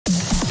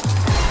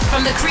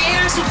From the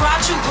creators who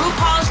brought you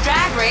RuPaul's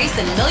Drag Race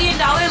and $1 Million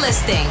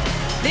Listing,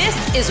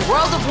 this is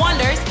World of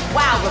Wonders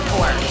Wow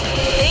Report.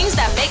 Things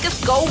that make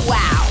us go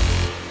wow.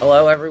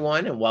 Hello,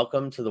 everyone, and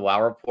welcome to the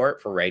Wow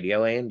Report for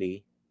Radio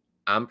Andy.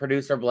 I'm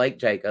producer Blake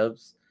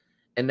Jacobs,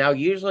 and now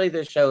usually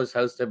this show is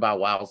hosted by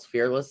Wow's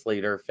fearless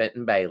leader,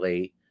 Fenton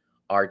Bailey,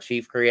 our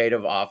chief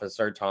creative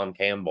officer, Tom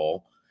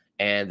Campbell,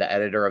 and the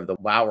editor of the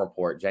Wow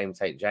Report, James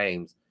St.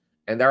 James.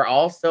 And they're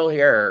all still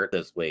here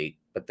this week,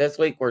 but this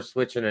week we're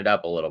switching it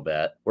up a little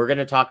bit. We're going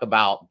to talk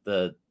about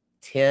the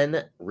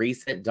 10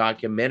 recent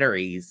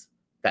documentaries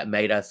that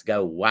made us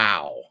go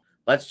wow.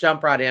 Let's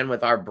jump right in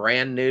with our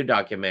brand new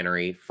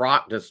documentary,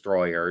 Frock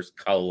Destroyers,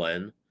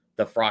 the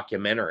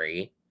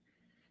Frockumentary.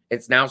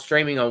 It's now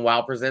streaming on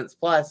Wow Presents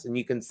Plus, and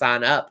you can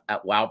sign up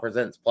at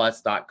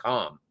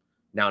wowpresentsplus.com.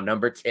 Now,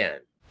 number 10.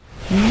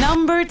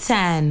 Number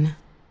 10.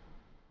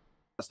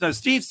 So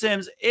Steve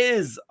Sims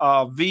is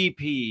our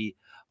VP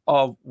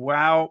of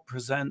Wow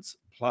Presents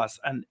Plus.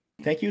 And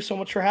thank you so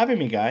much for having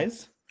me,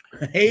 guys.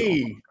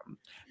 Hey,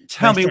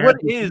 tell me, what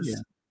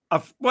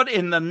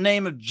in the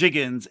name of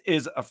Jiggins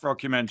is a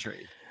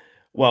frockumentary?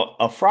 Well,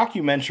 a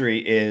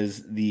frockumentary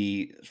is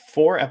the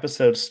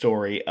 4-episode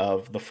story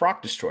of the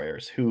Frock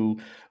Destroyers, who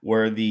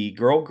were the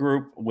girl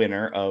group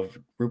winner of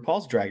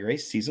RuPaul's Drag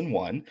Race Season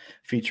 1,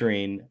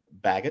 featuring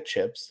Bag of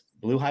Chips,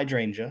 Blue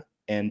Hydrangea,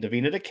 and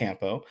Davina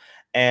DeCampo.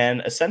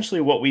 And essentially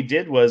what we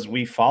did was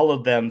we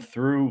followed them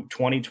through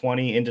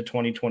 2020 into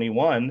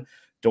 2021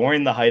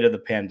 during the height of the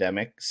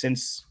pandemic,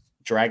 since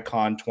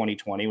DragCon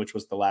 2020, which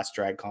was the last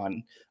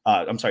DragCon,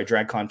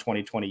 DragCon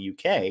 2020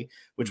 UK,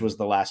 which was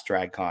the last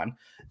DragCon.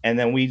 And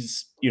then we,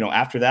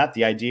 after that,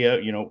 the idea,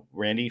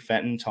 Randy,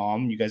 Fenton,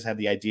 Tom, you guys had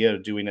the idea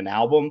of doing an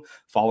album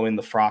following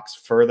the Frocks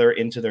further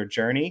into their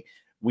journey.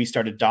 We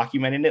started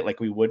documenting it like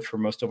we would for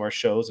most of our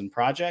shows and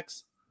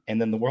projects. And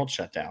then the world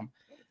shut down.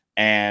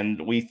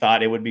 And we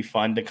thought it would be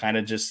fun to kind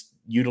of just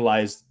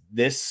utilize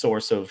this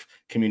source of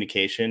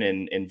communication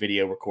and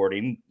video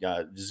recording,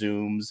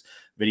 Zooms,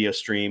 video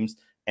streams,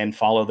 and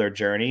follow their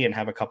journey and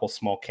have a couple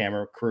small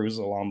camera crews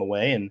along the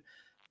way. And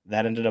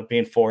that ended up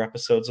being 4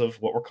 episodes of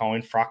what we're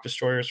calling Frock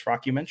Destroyers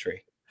Frockumentary.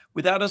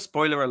 Without a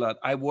spoiler alert,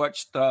 I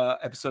watched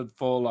episode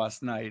 4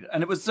 last night,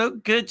 and it was so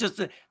good. Just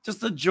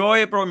the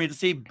joy it brought me to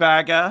see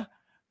Bagger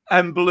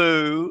and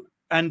Blue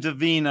and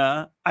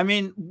Davina. I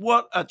mean,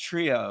 what a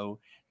trio.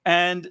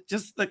 And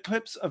just the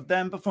clips of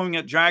them performing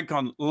at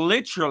DragCon,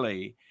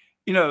 literally,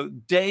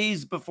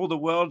 days before the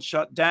world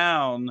shut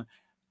down,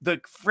 the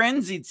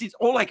frenzied seats.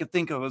 All I could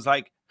think of was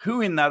like,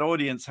 who in that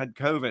audience had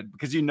COVID?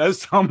 Because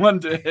someone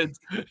did.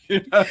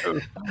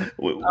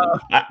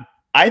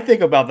 I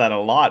think about that a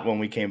lot when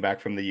we came back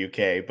from the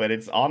UK, but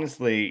it's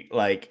honestly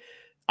like,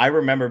 I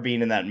remember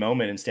being in that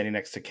moment and standing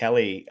next to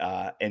Kelly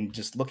and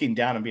just looking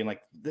down and being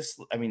like, this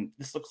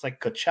looks like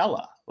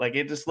Coachella. Like,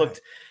 it just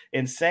looked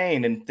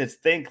insane. And to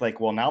think like,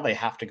 well, now they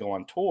have to go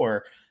on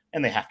tour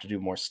and they have to do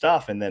more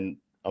stuff. And then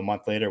a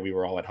month later, we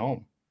were all at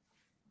home.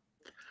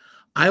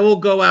 I will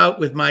go out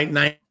with my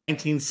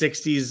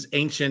 1960s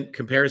ancient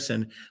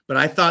comparison, but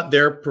I thought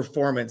their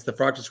performance, the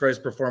Frock Destroyers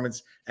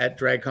performance at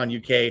DragCon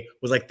UK,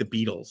 was like the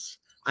Beatles.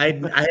 I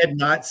had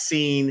not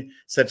seen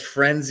such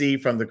frenzy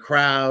from the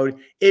crowd.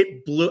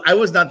 It blew. I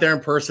was not there in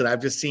person.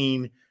 I've just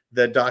seen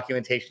the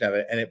documentation of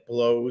it, and it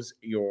blows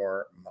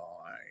your mind.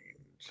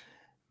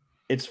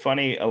 It's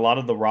funny. A lot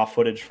of the raw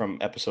footage from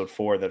episode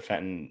 4 that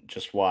Fenton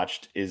just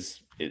watched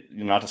is,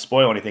 not to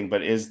spoil anything,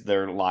 but is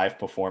their live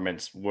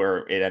performance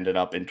where it ended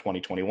up in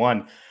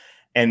 2021.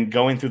 And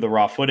going through the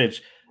raw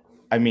footage,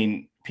 I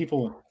mean,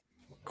 people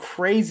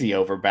crazy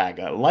over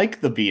Bagga, like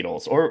the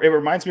Beatles. Or it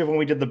reminds me of when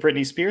we did the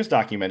Britney Spears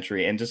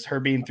documentary and just her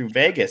being through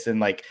Vegas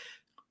and like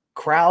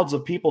crowds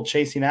of people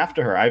chasing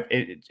after her.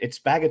 It's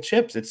Bag of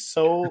Chips. It's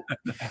so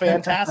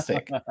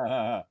fantastic.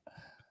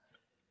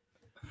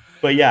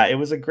 But yeah, it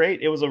was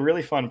a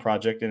really fun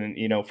project.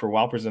 And, for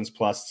Wow Presents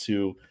Plus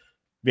to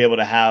be able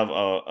to have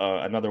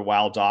another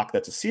Wow doc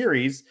that's a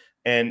series,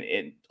 and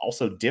it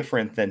also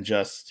different than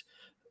just,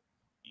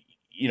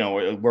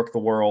 Werq The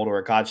World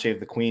or God Save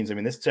the Queens. I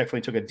mean, this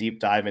definitely took a deep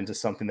dive into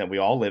something that we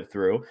all lived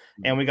through.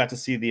 And we got to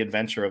see the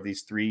adventure of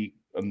these 3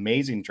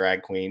 amazing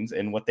drag queens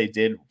and what they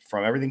did,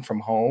 from everything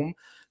from home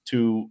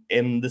to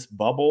in this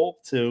bubble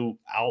to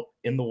out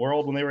in the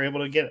world when they were able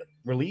to get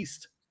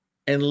released.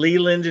 And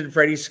Leland and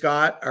Freddie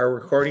Scott are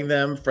recording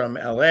them from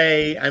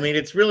LA. I mean,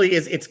 it's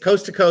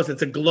coast to coast.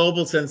 It's a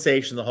global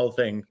sensation, the whole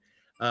thing.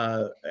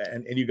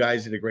 And you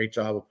guys did a great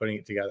job of putting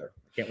it together.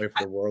 Can't wait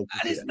for the world to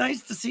see it. It's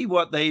nice to see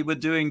what they were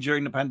doing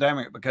during the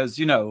pandemic, because,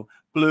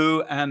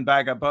 Blue and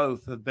Bagger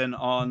both have been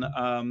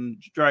on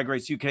Drag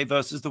Race UK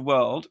versus the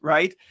World,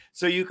 right?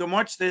 So you can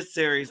watch this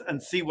series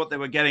and see what they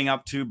were getting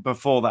up to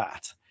before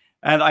that.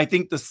 And I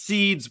think the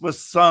seeds were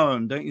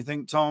sown, don't you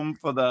think, Tom,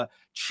 for the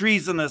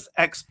treasonous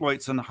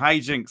exploits and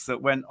hijinks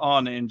that went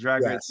on in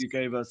Drag Race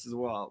UK versus the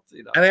World?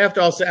 And I have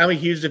to also, I'm a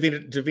huge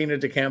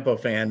Davina DeCampo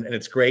fan, and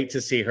it's great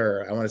to see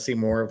her. I want to see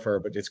more of her,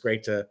 but it's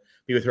great to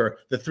be with her.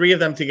 The 3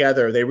 of them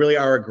together, they really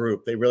are a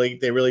group. They really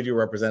do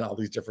represent all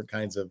these different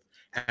kinds of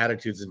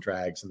attitudes and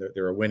drags, and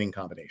they're a winning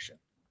combination.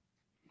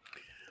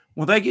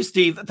 Well, thank you,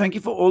 Steve. Thank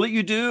you for all that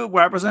you do at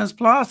Wow Presents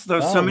Plus.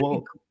 There's so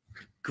many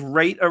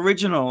great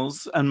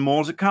originals and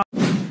more to come.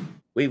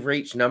 We've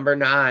reached number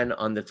 9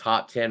 on the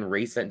top 10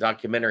 recent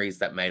documentaries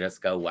that made us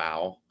go,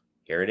 wow.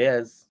 Here it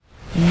is.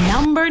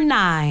 Number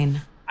 9.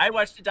 I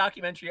watched a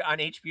documentary on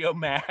HBO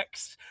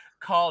Max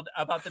called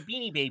about the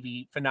Beanie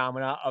Baby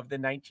phenomena of the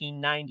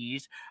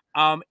 1990s.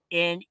 And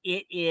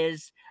it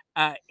is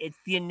it's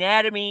the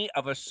anatomy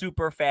of a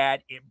super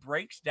fad. It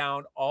breaks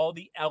down all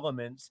the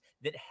elements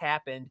that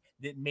happened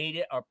that made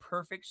it a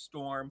perfect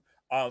storm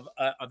of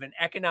an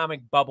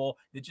economic bubble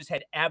that just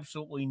had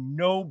absolutely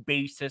no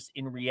basis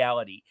in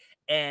reality.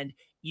 And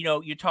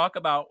you talk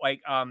about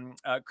like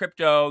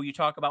crypto, you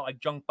talk about like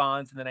junk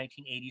bonds in the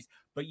 1980s,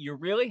 but you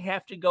really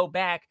have to go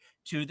back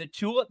to the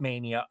tulip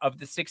mania of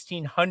the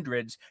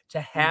 1600s to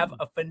have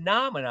a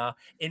phenomena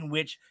in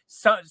which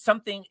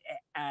something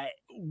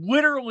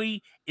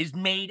literally is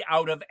made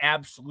out of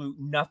absolute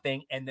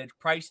nothing, and the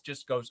price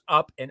just goes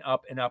up and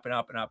up and up and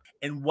up and up.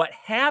 And what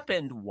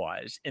happened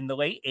was in the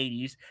late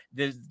 80s,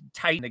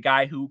 the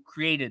guy who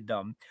created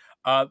them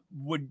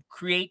would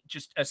create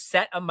just a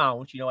set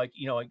amount,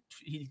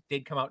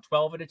 they'd come out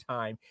 12 at a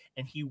time,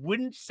 and he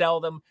wouldn't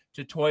sell them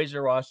to Toys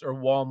R Us or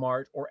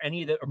Walmart or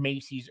any of the or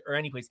Macy's or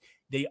any place.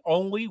 They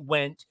only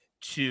went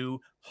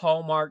to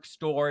Hallmark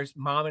stores,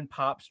 mom and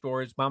pop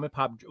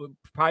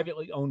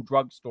privately owned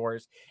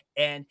drugstores,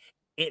 and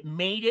it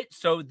made it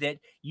so that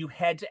you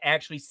had to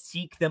actually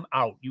seek them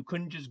out. You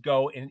couldn't just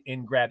go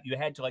and grab. You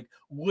had to like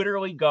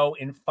literally go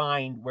and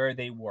find where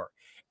they were.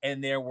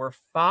 And there were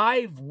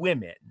 5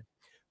 women,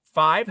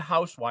 5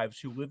 housewives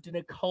who lived in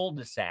a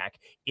cul-de-sac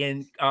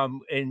in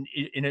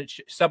a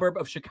suburb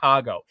of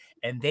Chicago,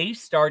 and they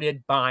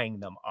started buying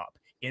them up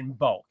in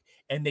bulk.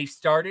 And they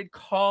started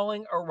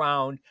calling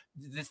around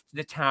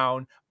the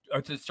town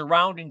or to the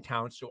surrounding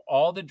towns, to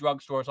all the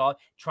drugstores, all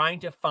trying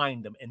to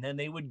find them. And then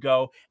they would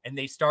go, and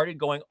they started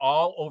going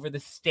all over the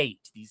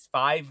state, these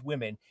 5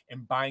 women,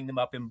 and buying them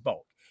up in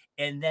bulk.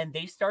 And then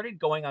they started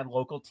going on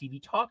local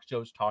TV talk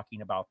shows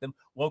talking about them,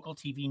 local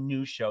TV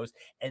news shows.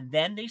 And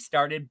then they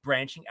started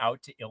branching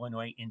out to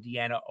Illinois,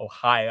 Indiana,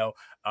 Ohio,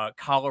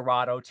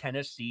 Colorado,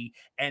 Tennessee.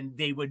 And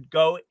they would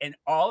go, and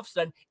all of a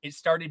sudden it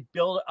started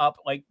build up,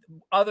 like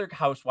other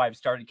housewives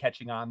started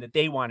catching on that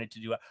they wanted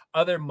to do it.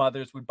 Other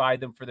mothers would buy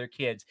them for their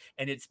kids.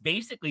 And it's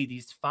basically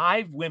these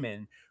 5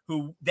 women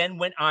who then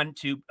went on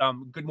to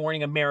Good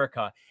Morning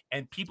America,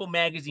 and People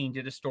Magazine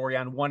did a story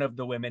on one of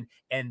the women,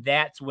 and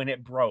that's when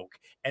it broke.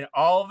 And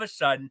all of a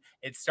sudden,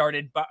 it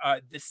started.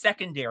 The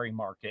secondary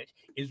market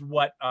is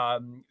what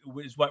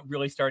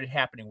really started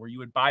happening, where you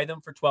would buy them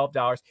for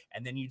 $12,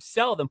 and then you'd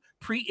sell them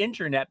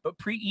pre-internet, but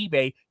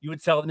pre-eBay. You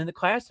would sell them in the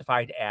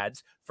classified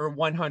ads for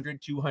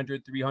 $100,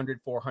 $200, $300,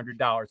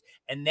 $400,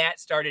 and that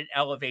started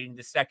elevating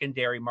the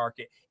secondary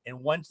market. And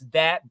once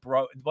that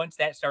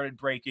started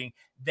breaking,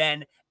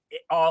 then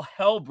all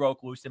hell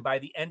broke loose. And by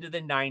the end of the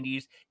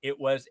 90s, it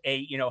was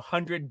a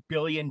 $100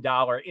 billion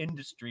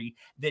industry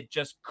that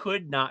just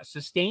could not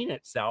sustain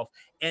itself.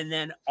 And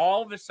then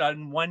all of a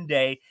sudden, one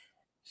day,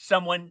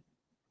 someone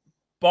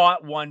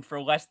bought one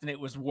for less than it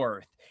was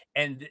worth,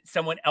 and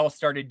someone else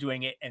started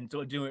doing it, and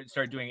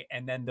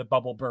and then the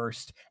bubble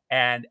burst,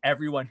 and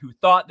everyone who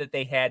thought that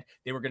they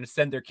were going to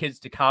send their kids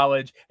to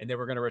college and they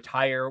were going to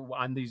retire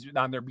on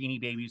their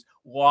Beanie Babies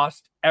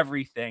lost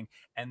everything.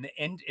 And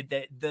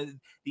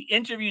the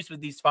interviews with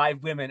these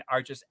 5 women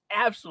are just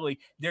absolutely,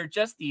 they're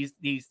just these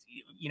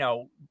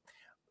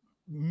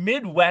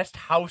Midwest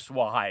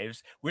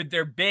housewives with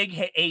their big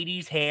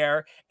 80s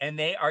hair, and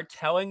they are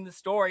telling the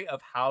story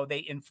of how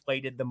they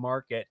inflated the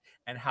market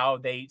and how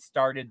they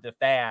started the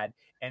fad.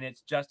 And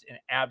it's just an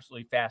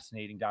absolutely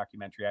fascinating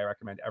documentary. I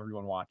recommend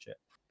everyone watch it.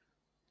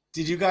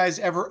 Did you guys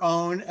ever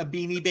own a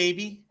Beanie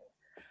Baby?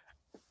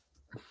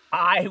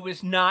 I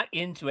was not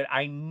into it.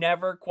 I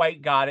never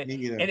quite got it. Me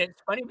either. And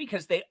it's funny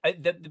because the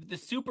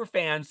super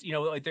fans,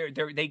 like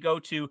they go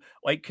to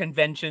like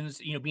conventions,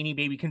 Beanie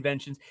Baby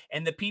conventions,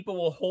 and the people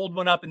will hold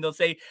one up and they'll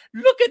say,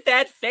 "Look at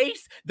that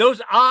face.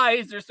 Those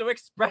eyes are so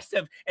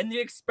expressive." And the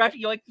expression,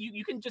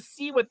 you can just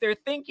see what they're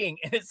thinking.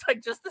 And it's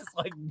like just this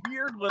like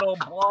weird little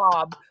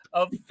blob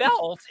of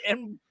felt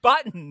and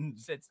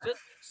buttons. It's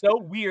just so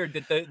weird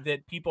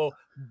that people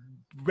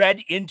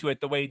read into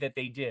it the way that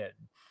they did.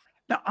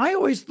 Now, I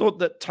always thought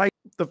that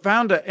the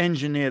founder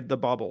engineered the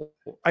bubble.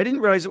 I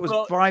didn't realize it was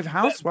 5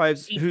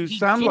 housewives who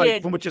sound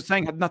like, from what you're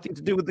saying, had nothing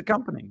to do with the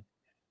company.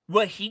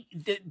 Well,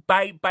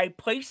 by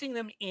placing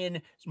them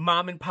in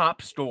mom and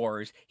pop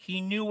stores, he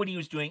knew what he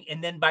was doing,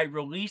 and then by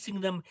releasing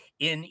them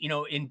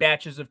in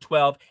batches of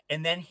 12,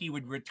 and then he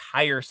would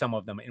retire some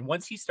of them. And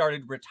once he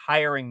started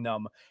retiring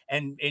them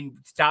and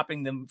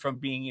stopping them from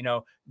being,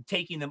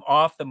 taking them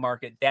off the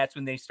market, that's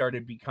when they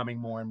started becoming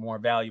more and more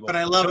valuable. But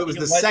I love it was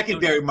the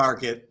secondary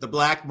market, the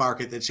black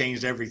market, that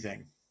changed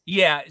everything.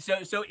 Yeah,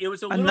 so it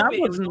was a little bit.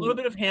 It was a little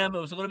bit of him. It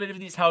was a little bit of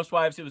these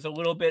housewives. It was a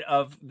little bit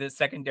of the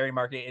secondary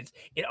market.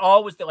 It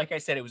all was like I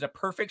said, it was a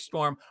perfect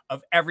storm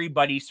of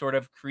everybody sort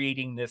of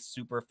creating this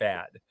super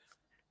fad.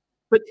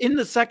 But in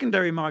the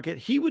secondary market,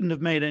 he wouldn't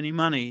have made any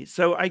money.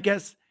 So I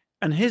guess,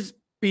 and his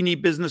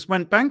Beanie business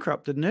went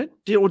bankrupt, didn't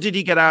it? Or did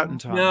he get out in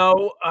time?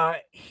 No,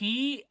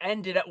 he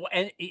ended up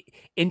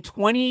in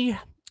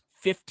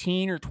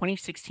 2015 or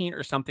 2016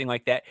 or something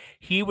like that.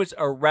 He was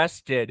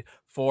arrested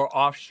for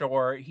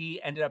offshore.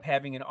 He ended up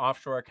having an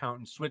offshore account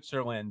in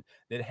Switzerland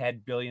that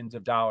had billions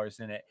of dollars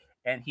in it.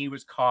 And he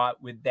was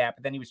caught with that,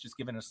 but then he was just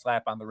given a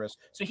slap on the wrist.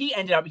 So he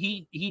ended up,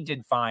 he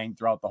did fine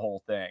throughout the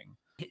whole thing.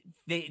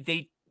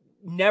 They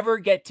never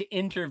get to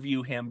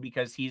interview him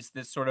because he's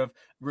this sort of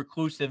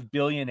reclusive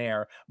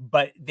billionaire,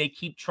 but they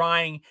keep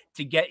trying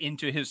to get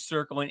into his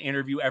circle and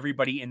interview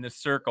everybody in the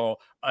circle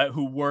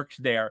who works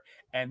there.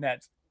 And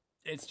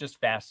it's just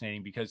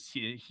fascinating because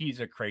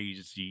he's a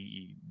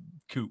crazy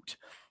coot.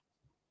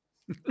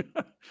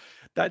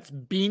 That's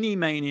Beanie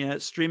Mania,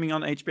 streaming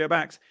on HBO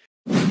Max.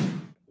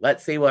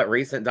 Let's see what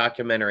recent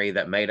documentary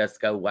that made us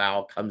go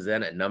wow comes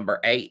in at number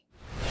 8.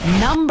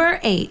 Number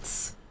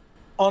 8.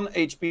 On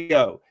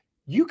HBO.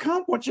 You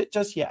can't watch it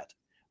just yet.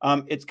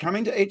 It's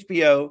coming to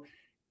HBO.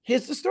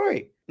 Here's the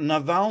story.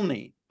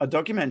 Navalny, a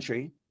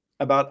documentary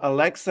about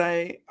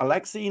Alexei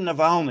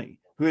Navalny,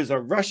 who is a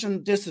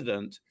Russian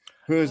dissident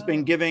who has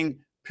been giving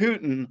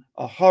Putin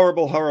a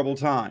horrible, horrible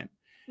time.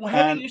 Well,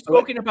 haven't you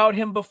spoken about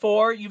him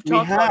before? You've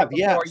talked about him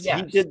before.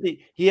 Yes.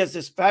 He has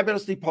this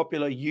fabulously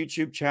popular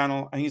YouTube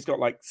channel, and he's got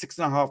like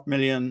 6.5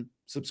 million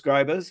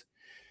subscribers.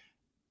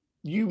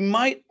 You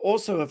might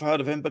also have heard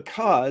of him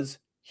because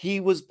he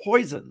was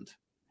poisoned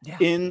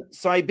in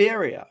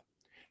Siberia.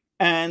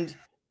 And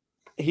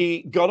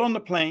he got on the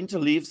plane to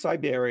leave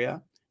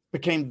Siberia,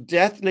 became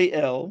deathly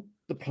ill.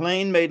 The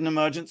plane made an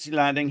emergency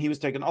landing. He was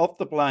taken off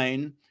the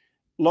plane.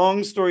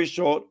 Long story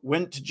short,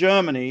 went to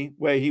Germany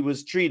where he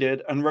was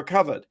treated and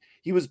recovered.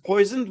 He was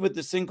poisoned with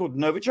this thing called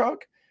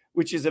Novichok,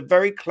 which is a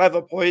very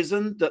clever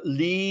poison that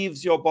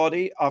leaves your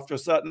body after a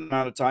certain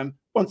amount of time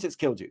once it's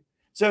killed you.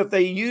 So if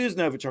they use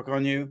Novichok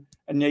on you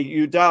and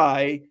you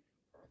die,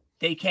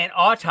 they can't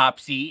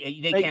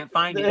autopsy. They can't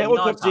find it. They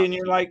autopsy and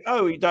you're like,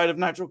 oh, he died of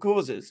natural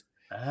causes.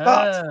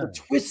 But the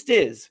twist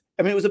is,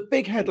 I mean, it was a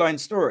big headline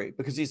story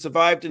because he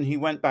survived and he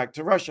went back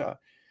to Russia.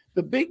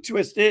 The big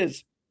twist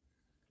is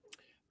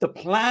the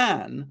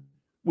plan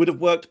would have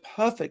worked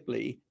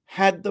perfectly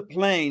had the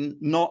plane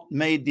not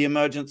made the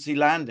emergency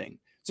landing.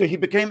 So he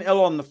became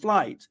ill on the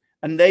flight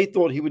and they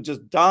thought he would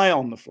just die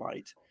on the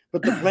flight,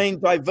 but the plane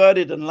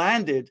diverted and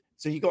landed.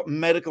 So he got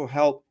medical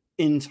help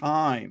in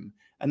time.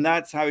 And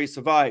that's how he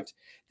survived.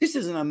 This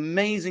is an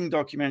amazing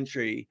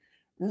documentary.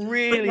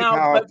 Really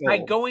powerful. But by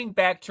going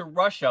back to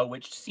Russia,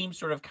 which seems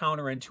sort of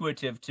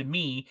counterintuitive to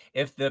me,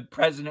 if the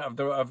president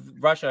of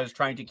Russia is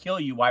trying to kill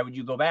you, why would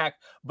you go back?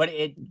 But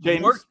it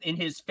worked in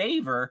his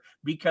favor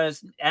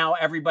because now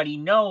everybody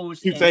knows.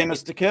 Too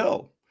famous to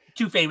kill.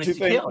 Too famous to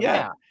kill,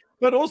 yeah.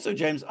 But also,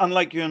 James,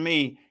 unlike you and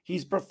me,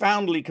 he's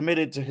profoundly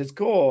committed to his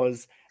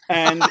cause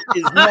and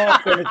is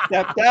not going to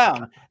step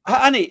down.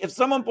 Honey, if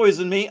someone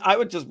poisoned me, I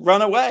would just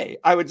run away.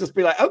 I would just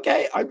be like,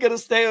 okay, I'm going to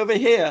stay over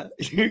here.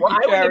 Well,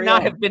 I would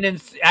not have been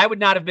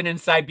in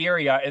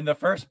Siberia in the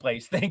first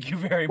place. Thank you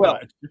very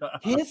much.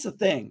 Here's the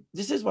thing.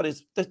 This is what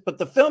is, but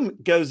the film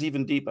goes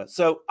even deeper.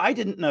 So I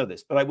didn't know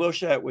this, but I will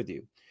share it with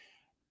you.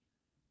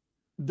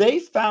 They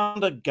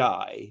found a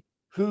guy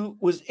who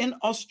was in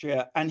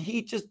Austria and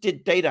he just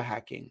did data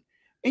hacking.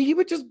 And he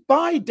would just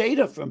buy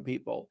data from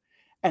people.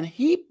 And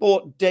he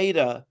bought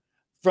data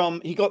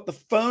from, he got the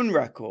phone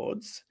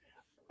records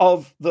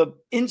of the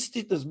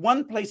institute. There's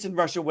one place in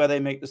Russia where they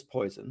make this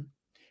poison.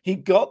 He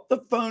got the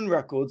phone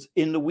records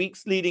in the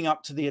weeks leading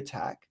up to the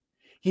attack.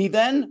 He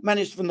then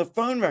managed from the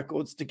phone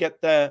records to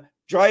get their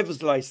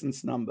driver's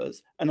license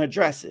numbers and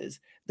addresses.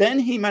 Then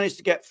he managed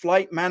to get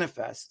flight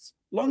manifests.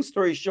 Long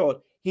story short,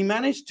 he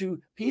managed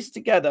to piece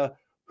together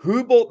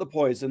who bought the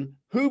poison,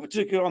 who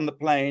took it on the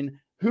plane,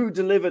 who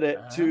delivered it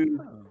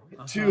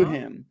to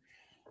him.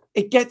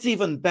 It gets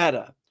even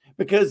better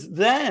because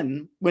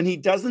then when he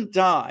doesn't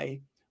die,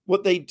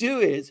 what they do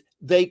is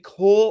they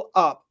call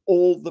up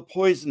all the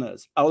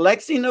poisoners.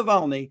 Alexei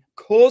Navalny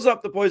calls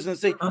up the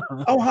poisoners and say,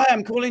 oh, hi,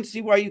 I'm calling to see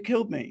why you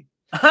killed me.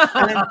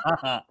 And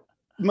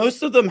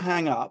most of them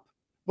hang up,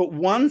 but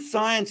one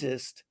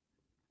scientist,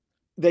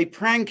 they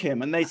prank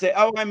him and they say,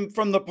 oh, I'm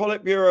from the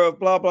Politburo of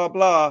blah, blah,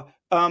 blah.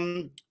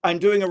 I'm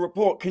doing a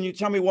report. Can you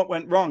tell me what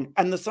went wrong?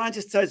 And the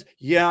scientist says,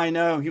 yeah, I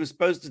know. He was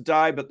supposed to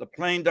die, but the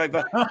plane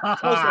diverted. Tells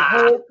the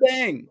whole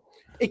thing.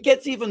 It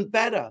gets even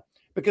better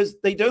because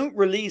they don't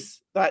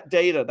release that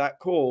data, that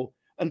call,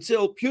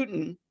 until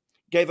Putin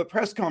gave a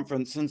press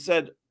conference and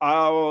said,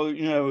 oh,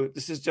 you know,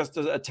 this is just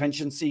an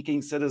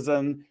attention-seeking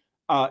citizen.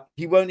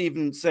 He won't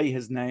even say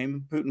his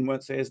name. Putin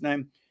won't say his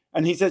name.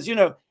 And he says, you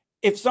know,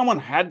 if someone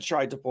had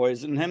tried to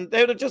poison him, they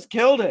would have just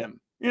killed him.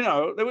 You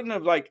know, they wouldn't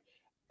have like.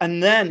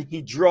 And then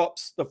he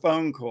drops the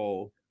phone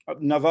call.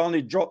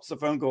 Navalny drops the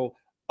phone call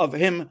of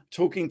him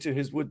talking to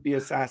his would-be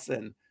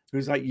assassin,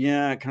 who's like,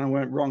 yeah, it kind of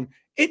went wrong.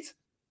 It's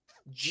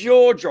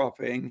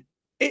jaw-dropping.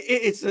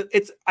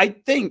 It's. I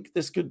think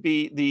this could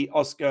be the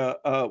Oscar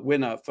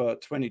winner for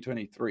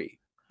 2023.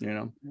 you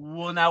know.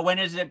 Well, now when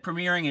is it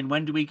premiering, and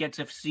when do we get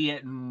to see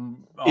it?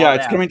 And all Yeah,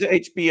 it's that? coming to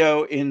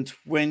HBO in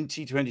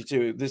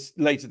 2022.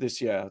 Later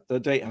this year. The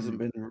date hasn't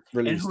been And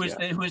released who is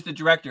yet. who is the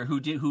director? Who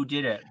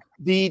did it?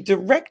 The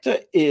director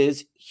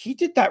he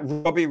did that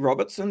Robbie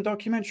Robertson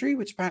documentary,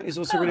 which apparently is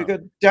also really Oh.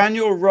 good.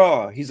 Daniel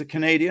Raw, he's a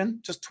Canadian,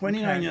 just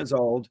 29 Okay. years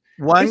old.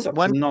 One It's a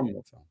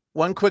phenomenal film.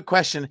 One quick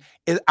question: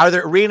 are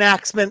there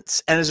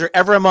reenactments, and is there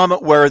ever a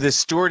moment where the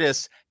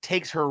stewardess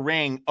takes her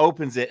ring,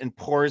 opens it, and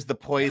pours the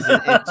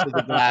poison into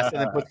the glass,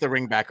 and then puts the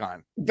ring back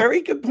on?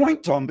 Very good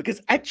point, Tom,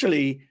 because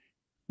actually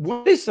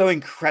what is so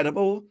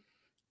incredible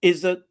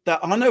is that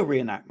there are no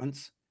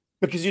reenactments,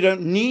 because you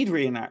don't need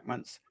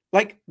reenactments.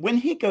 Like when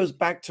he goes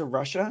back to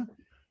Russia,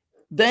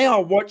 they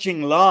are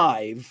watching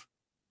live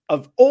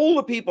of all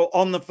the people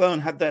on the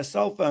phone had their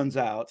cell phones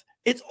out.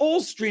 It's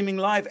all streaming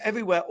live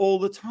everywhere all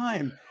the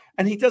time.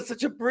 And he does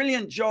such a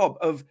brilliant job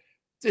of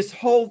this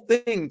whole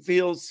thing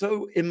feels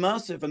so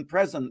immersive and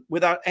present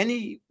without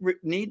any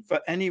need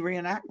for any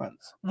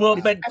reenactments. Well,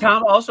 but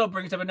Tom also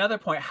brings up another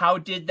point. How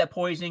did the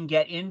poison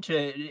get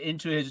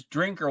into his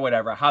drink or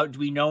whatever? How do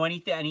we know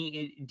anything?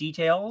 Any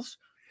details?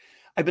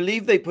 I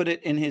believe they put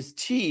it in his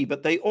tea,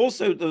 but they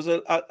also, there's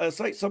a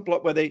slight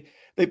subplot where they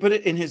put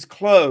it in his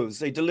clothes.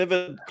 They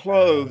delivered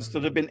clothes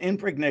that had been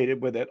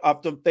impregnated with it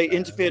after they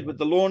interfered with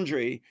the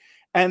laundry.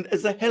 And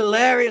there's a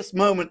hilarious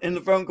moment in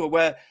the phone call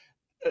where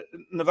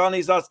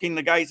Navalny's asking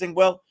the guy, saying,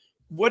 well,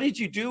 what did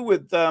you do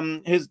with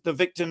the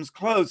victim's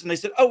clothes? And they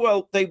said, oh,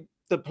 well,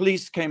 the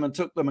police came and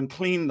took them and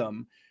cleaned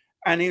them.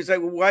 And he was like,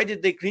 well, why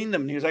did they clean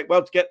them? And he was like,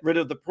 well, to get rid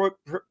of the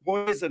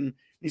poison. And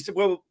he said,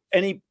 well,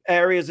 any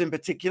areas in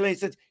particular? He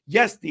said,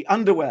 yes, the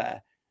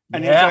underwear.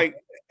 And he's like,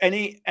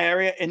 any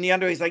area in the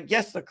underwear? He's like,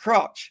 yes, the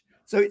crotch.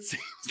 So it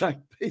seems like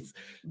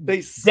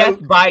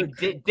death by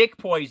dick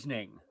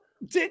poisoning.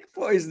 Dick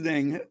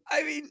poisoning.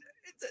 I mean,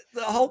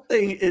 the whole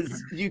thing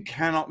is, you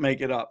cannot make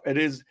it up. It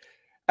is.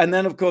 And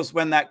then, of course,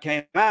 when that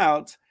came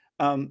out,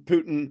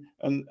 Putin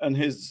and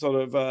his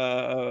sort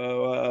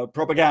of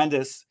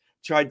propagandists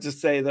tried to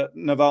say that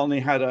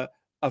Navalny had a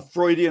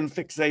Freudian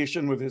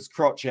fixation with his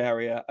crotch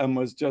area and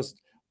was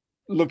just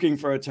looking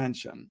for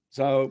attention.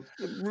 So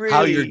really,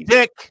 how your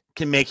dick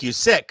can make you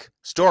sick.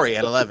 Story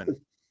at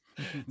 11.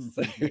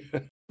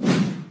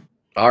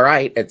 All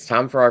right, it's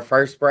time for our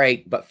first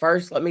break. But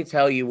first, let me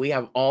tell you, we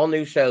have all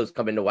new shows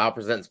coming to WoW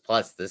Presents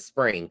Plus this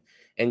spring,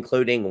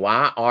 including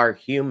Why Are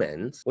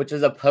Humans, which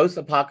is a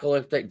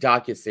post-apocalyptic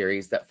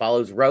docuseries that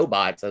follows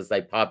robots as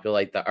they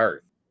populate the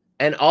Earth.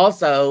 And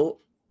also,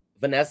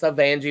 Vanessa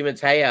Vanjie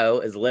Mateo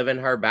is living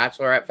her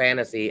bachelorette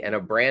fantasy in a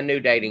brand new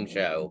dating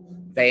show,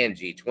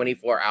 Vanjie,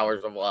 24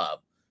 Hours of Love.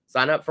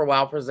 Sign up for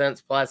WoW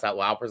Presents Plus at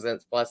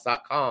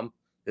wowpresentsplus.com.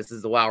 This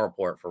is the WoW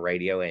Report for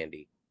Radio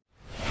Andy.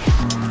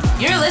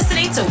 You're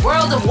listening to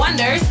World of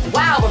Wonders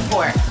WoW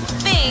Report.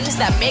 Things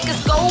that make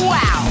us go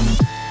wow.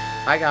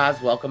 Hi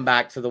guys, welcome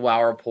back to the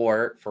WoW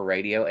Report for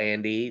Radio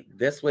Andy.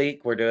 This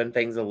week we're doing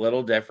things a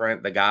little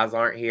different. The guys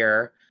aren't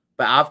here,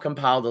 but I've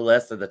compiled a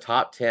list of the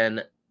top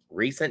 10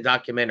 recent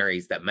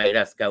documentaries that made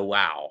us go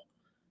wow.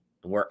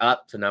 We're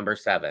up to number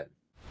 7.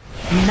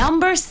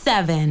 Number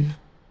 7.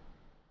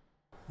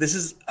 This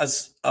is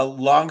a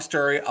long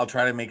story. I'll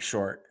try to make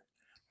short,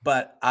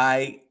 but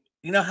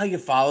you know how I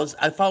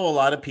follow a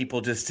lot of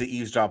people just to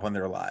eavesdrop on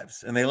their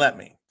lives, and they let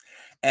me.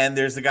 And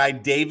there's a guy,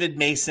 David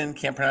Mason,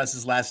 can't pronounce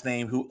his last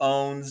name, who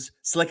owns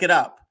Slick It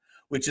Up,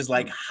 which is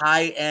like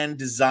high-end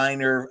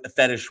designer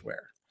fetish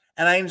wear.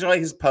 And I enjoy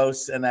his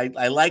posts, and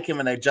I like him,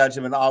 and I judge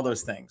him, and all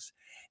those things.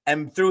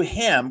 And through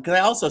him, because I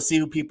also see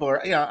who people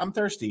are, I'm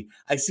thirsty.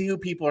 I see who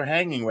people are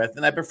hanging with,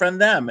 and I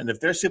befriend them. And if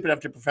they're stupid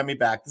enough to befriend me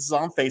back, this is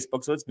all on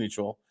Facebook, so it's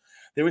mutual.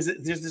 There's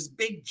this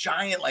big,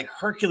 giant, like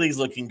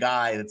Hercules-looking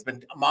guy that's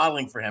been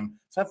modeling for him.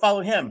 So I follow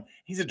him.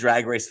 He's a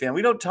Drag Race fan.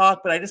 We don't talk,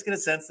 but I just get a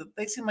sense that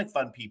they seem like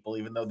fun people,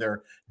 even though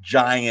they're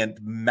giant,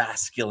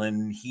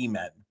 masculine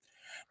he-men.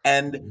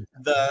 And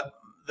the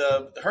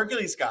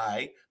Hercules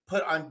guy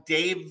put on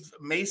Dave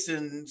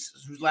Mason's,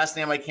 whose last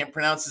name I can't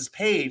pronounce, his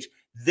page.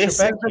 This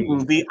is the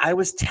movie I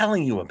was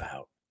telling you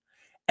about.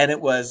 And it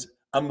was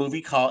a movie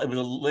it was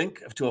a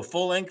link to a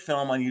full-length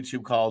film on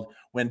YouTube called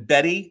When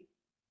Betty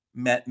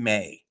Met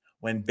May.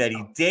 When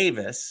Betty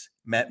Davis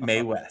met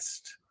Mae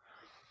West.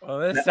 Well,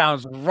 this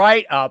sounds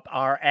right up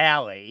our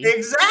alley.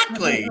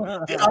 Exactly.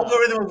 The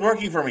algorithm was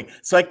working for me.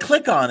 So I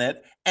click on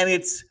it, and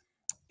it's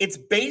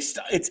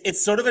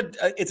sort of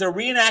it's a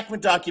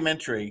reenactment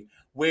documentary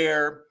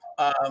where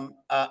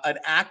an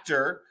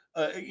actor,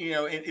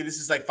 this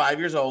is like 5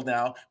 years old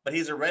now, but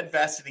he's a red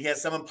vest, and he has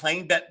someone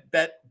playing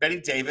Betty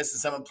Davis and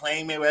someone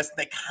playing Mae West, and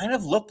they kind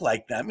of look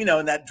like them,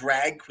 in that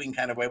drag queen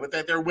kind of way,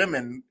 but they're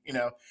women,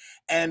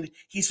 And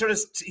he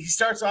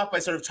starts off by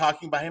sort of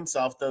talking by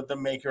himself, the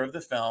maker of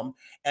the film,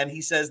 and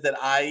he says that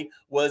I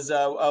was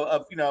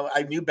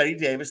I knew Betty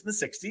Davis in the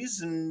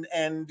 60s,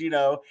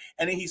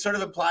 and he sort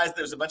of implies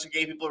there's a bunch of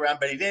gay people around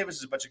Betty Davis,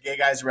 there's a bunch of gay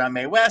guys around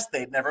Mae West.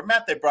 They'd never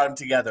met, they brought them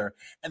together.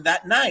 And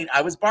that night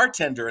I was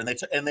bartender, and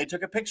they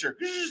took a picture.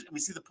 We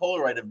see the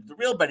Polaroid of the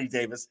real Betty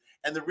Davis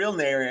and the real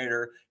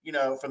narrator,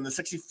 from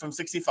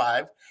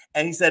 65.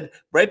 And he said,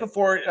 right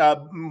before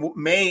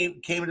Mae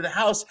came into the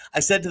house, I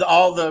said to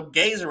all the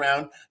gays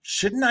around,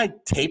 shouldn't I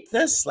tape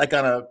this like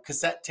on a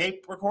cassette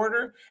tape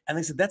recorder? And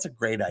they said, that's a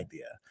great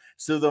idea.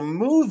 So the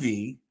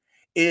movie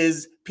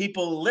is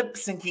people lip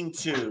syncing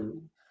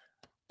to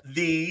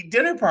the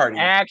dinner party.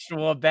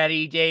 Actual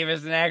Betty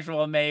Davis and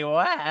actual Mae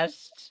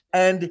West.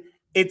 And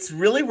it's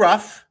really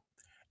rough.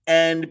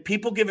 And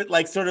people give it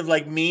like sort of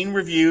like mean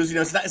reviews.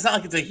 It's not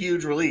like it's a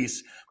huge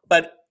release,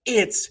 but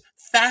it's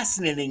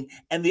fascinating.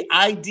 And the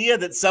idea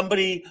that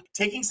somebody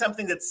taking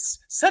something that's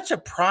such a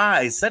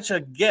prize, such a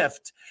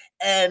gift,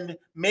 and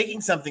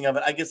making something of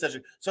it, I guess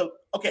so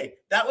okay,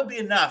 that would be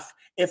enough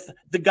if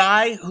the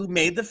guy who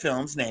made the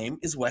film's name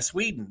is Wes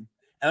Whedon.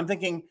 And I'm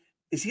thinking,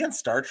 is he on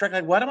Star Trek?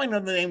 Like, why do I know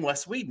the name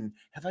Wes Whedon?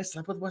 Have I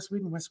slept with Wes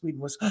Whedon?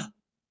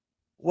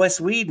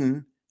 Wes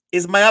Whedon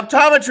is my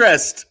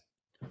optometrist.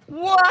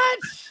 What?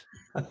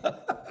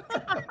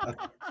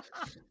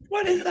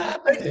 What is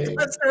that? It's the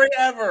best story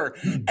ever.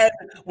 And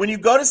when you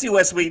go to see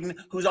Wes Whedon,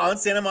 who's on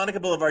Santa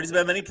Monica Boulevard, he's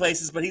been many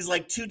places, but he's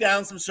like 2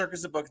 down from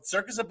Circus of Books.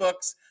 Circus of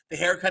Books, the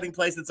hair cutting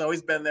place that's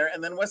always been there,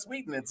 and then Wes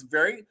Whedon. It's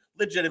very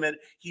legitimate.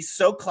 He's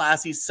so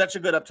classy. He's such a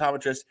good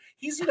optometrist.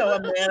 He's, a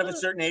man of a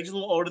certain age, a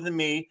little older than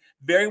me,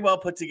 very well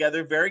put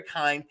together, very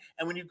kind.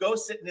 And when you go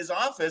sit in his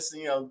office,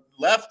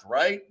 left,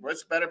 right,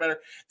 what's better,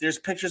 there's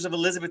pictures of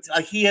Elizabeth.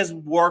 Like, he has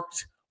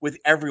worked with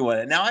everyone.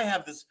 And now I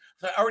have this,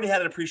 so I already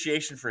had an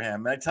appreciation for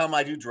him. And I tell him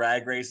I do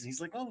Drag Race, and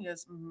he's like, oh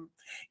yes.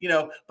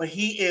 But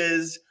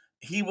he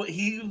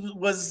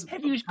was.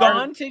 Have you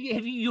gone to,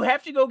 you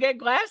have to go get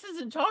glasses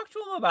and talk to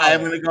him about it. I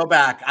am going to go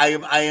back.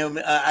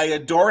 I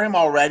adore him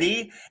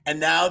already. And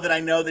now that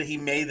I know that he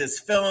made this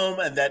film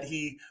and that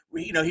he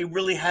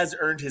really has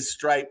earned his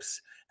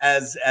stripes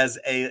as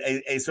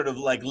a sort of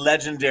like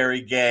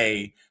legendary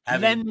gay.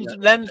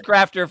 Lens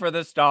crafter for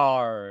the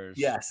stars.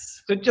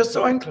 Yes. So just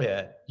so I'm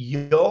clear,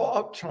 your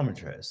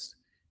optometrist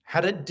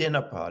had a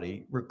dinner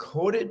party,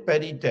 recorded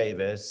Betty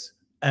Davis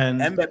and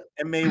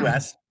Mae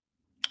West.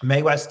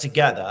 Mae West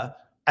together,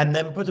 and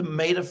then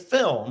made a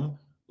film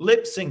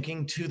lip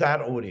syncing to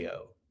that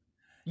audio.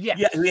 Yes.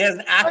 Yeah, he has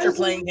an actor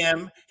playing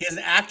him. He has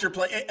an actor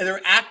play. There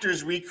are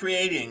actors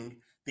recreating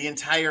the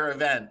entire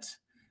event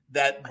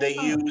that they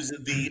use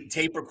the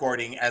tape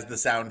recording as the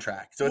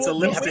soundtrack. So it's a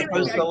lip sync.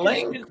 Post the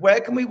link.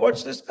 Where can we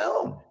watch this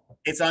film?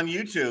 It's on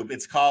YouTube.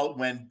 It's called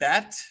When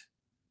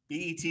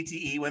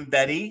B-E-T-T-E, When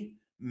Betty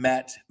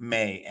Met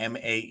Mae,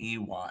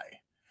 M-A-E-Y.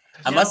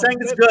 I'm not saying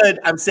it's good.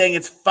 I'm saying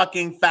it's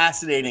fucking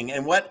fascinating.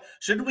 And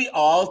shouldn't we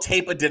all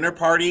tape a dinner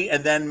party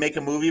and then make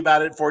a movie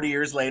about it 40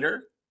 years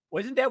later?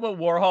 Wasn't that what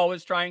Warhol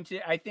was trying to?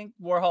 I think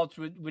Warhol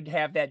would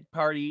have that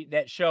party,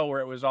 that show where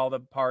it was all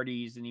the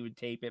parties and he would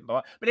tape it.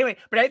 But anyway,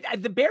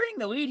 the bearing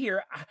the lead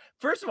here,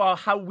 first of all,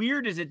 how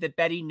weird is it that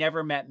Betty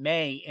never met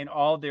Mae in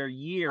all their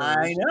years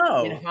I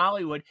know. in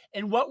Hollywood?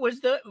 And what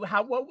was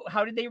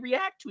how did they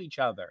react to each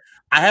other?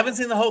 I haven't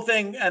seen the whole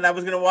thing, and I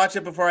was going to watch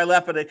it before I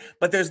left,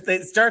 but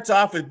it starts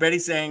off with Betty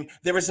saying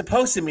they were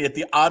supposed to meet at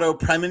the Otto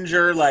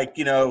Preminger,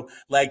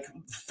 like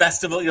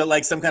festival,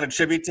 like some kind of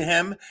tribute to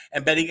him.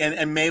 And Betty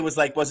and Mae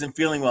wasn't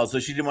feeling well, so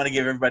she didn't want to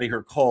give everybody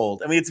her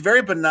cold. I mean, it's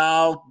very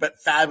banal but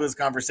fabulous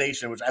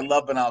conversation, which I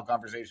love banal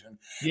conversation.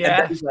 Yeah.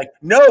 And Betty's like,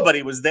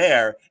 nobody was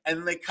there. And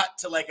then they cut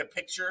to like a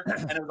picture,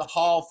 and it was a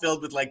hall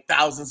filled with like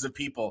thousands of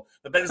people.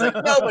 But Betty's like,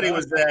 nobody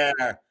was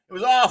there. It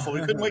was awful. We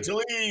couldn't wait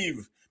to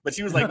leave. But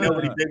she was like,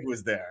 nobody big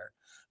was there.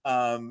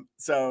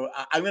 So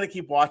I'm going to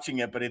keep watching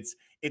it, but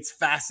it's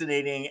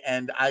fascinating.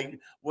 And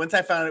once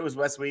I found out it was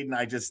Wes Whedon,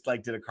 I just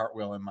like did a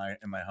cartwheel in my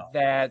home.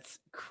 That's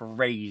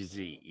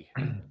crazy.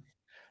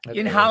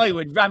 In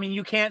Hollywood, I mean,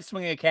 you can't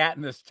swing a cat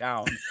in this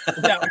town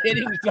without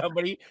hitting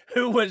somebody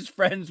who was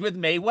friends with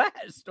Mae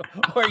West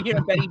or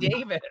Betty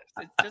Davis.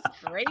 It's just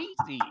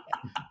crazy.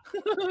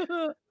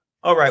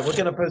 All right, we're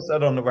going to post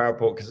that on the Wow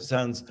Report because it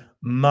sounds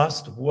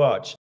must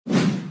watch.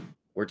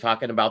 We're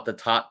talking about the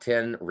top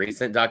 10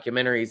 recent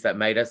documentaries that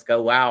made us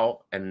go wow,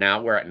 and now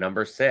we're at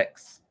number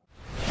 6.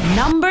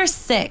 Number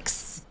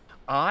 6.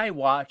 I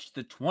watched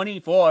The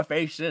 24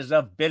 Faces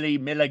of Billy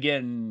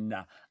Milligan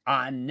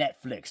on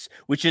Netflix,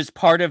 which is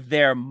part of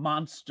their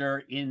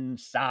Monster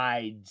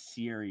Inside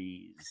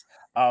series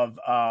of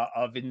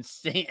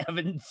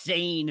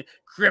insane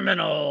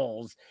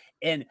criminals.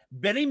 And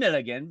Billy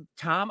Milligan,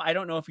 Tom, I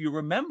don't know if you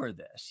remember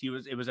this.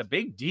 It was a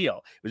big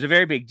deal. It was a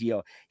very big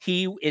deal.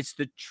 It's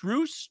the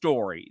true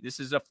story. This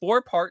is a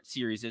 4-part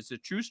series. It's a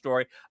true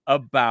story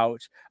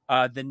about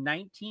the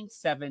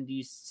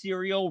 1970s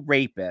serial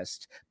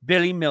rapist,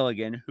 Billy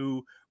Milligan,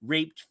 who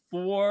raped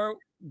 4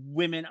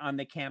 women on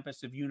the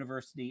campus of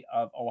University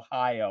of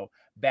Ohio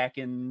back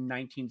in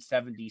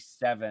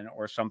 1977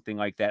 or something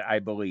like that, I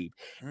believe.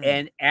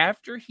 And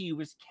after he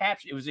was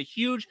captured, it was a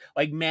huge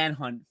like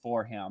manhunt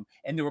for him.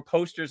 And there were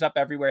posters up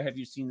everywhere. Have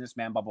you seen this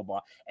man? Blah, blah,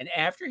 blah. And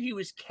after he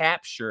was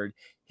captured,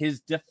 his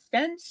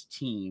defense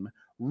team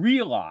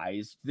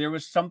realized there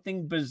was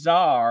something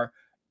bizarre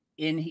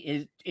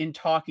in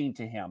talking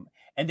to him.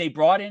 And they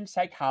brought in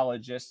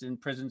psychologists and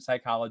prison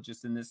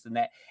psychologists and this and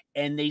that.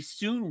 And they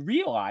soon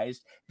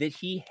realized that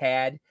he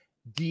had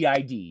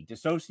DID,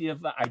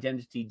 dissociative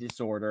identity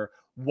disorder,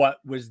 what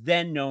was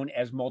then known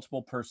as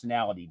multiple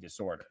personality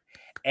disorder.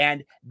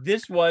 And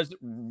this was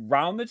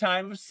around the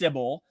time of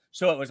Sybil.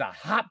 So it was a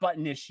hot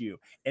button issue.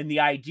 And the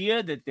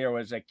idea that there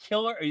was a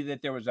killer, or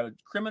that there was a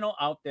criminal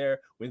out there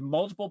with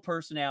multiple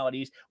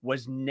personalities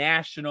was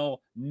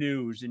national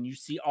news. And you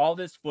see all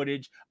this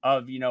footage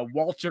of,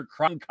 Walter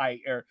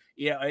Cronkite, or,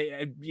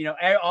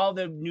 all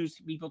the news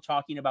people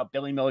talking about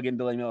Billy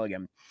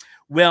Milligan.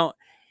 Well,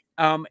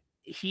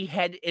 he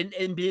had,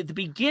 in the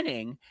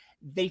beginning,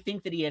 they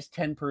think that he has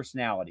 10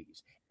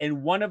 personalities.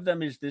 And one of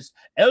them is this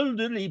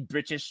elderly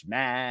British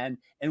man.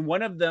 And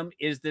one of them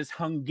is this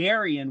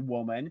Hungarian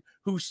woman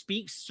who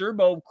speaks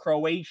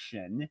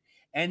Serbo-Croatian.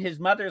 And his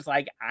mother's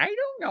like, I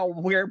don't know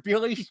where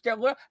Billy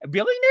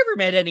never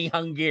met any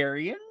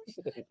Hungarians.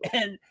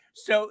 And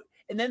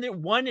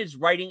then one is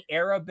writing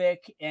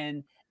Arabic,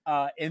 and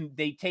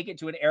they take it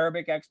to an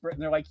Arabic expert,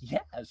 and they're like,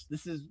 yes,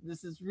 this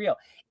is real.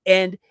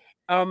 And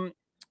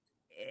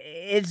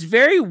it's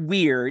very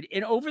weird.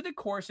 And over the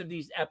course of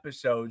these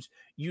episodes,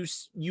 you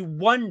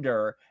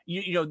wonder,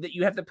 that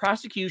you have the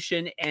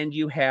prosecution and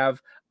you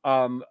have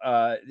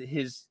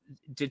his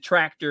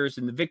detractors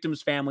and the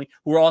victim's family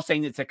who are all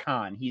saying it's a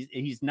con. He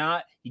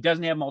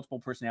doesn't have multiple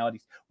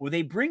personalities. Well,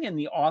 they bring in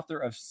the author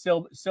of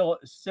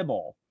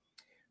Sybil,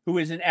 who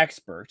is an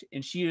expert,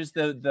 and she is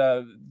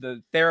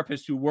the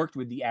therapist who worked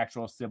with the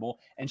actual Sybil.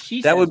 And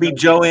that would be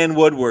Joanne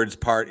Woodward's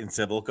part in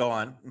Sybil. Go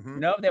on.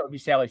 No, that would be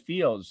Sally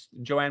Fields.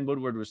 Joanne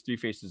Woodward was Three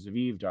Faces of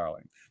Eve,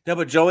 darling. No,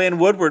 but Joanne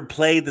Woodward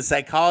played the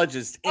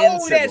psychologist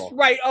in Sybil. That's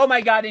right. Oh my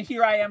God! And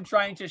here I am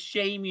trying to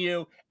shame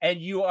you, and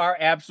you are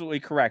absolutely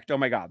correct. Oh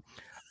my God.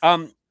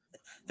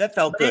 That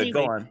felt good.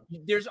 Anyway, go on.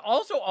 There's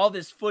also all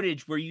this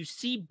footage where you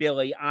see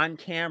Billy on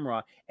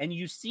camera, and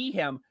you see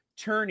him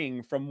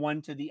turning from one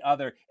to the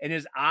other, and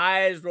his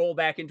eyes roll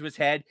back into his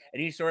head,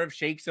 and he sort of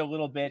shakes a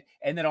little bit,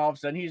 and then all of a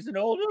sudden he's an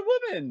older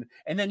woman,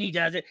 and then he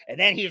does it, and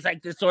then he's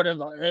like this sort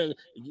of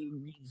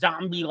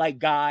zombie-like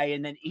guy,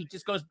 and then he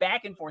just goes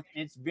back and forth,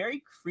 and it's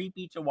very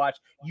creepy to watch.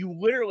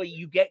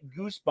 You get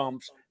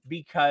goosebumps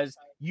because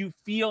you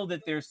feel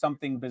that there's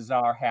something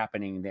bizarre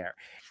happening there.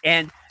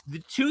 And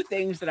the two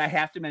things that I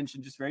have to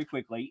mention just very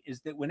quickly is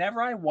that whenever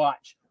I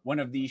watch one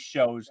of these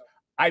shows,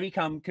 I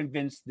become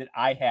convinced that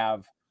I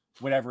have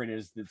whatever it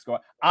is that's going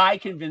on. I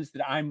convinced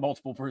that I'm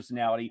multiple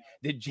personality,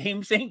 that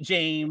James St.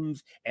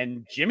 James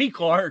and Jimmy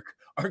Clark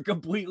are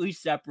completely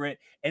separate,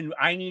 and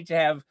I need to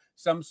have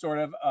some sort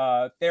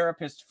of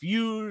therapist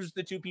fuse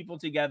the two people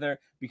together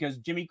because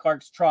Jimmy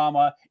Clark's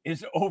trauma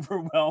is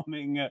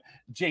overwhelming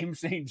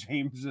James St.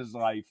 James's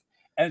life.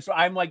 And so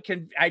I'm like,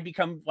 I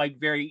become like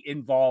very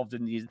involved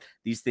in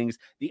these things.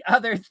 The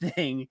other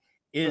thing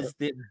is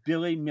that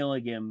Billy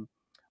Milligan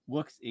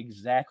looks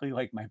exactly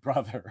like my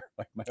brother,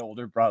 like my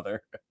older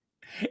brother.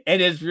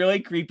 And it's really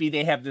creepy.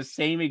 They have the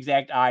same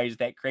exact eyes,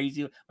 that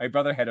crazy. My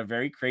brother had a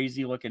very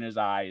crazy look in his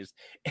eyes,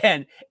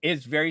 and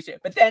it's very,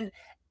 but then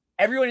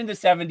everyone in the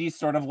 70s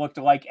sort of looked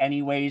alike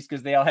anyways,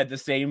 because they all had the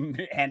same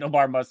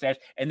handlebar mustache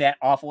and that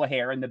awful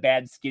hair and the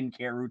bad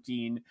skincare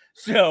routine.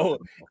 So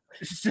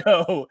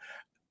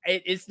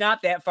it's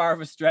not that far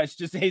of a stretch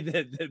to say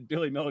that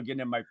Billy Milligan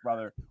and my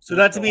brother. So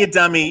not to be a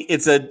dummy,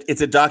 it's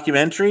a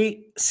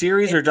documentary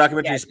series or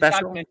documentary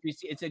special?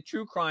 It's a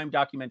true crime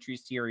documentary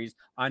series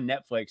on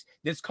Netflix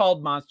that's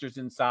called Monsters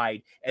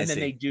Inside. And then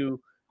they do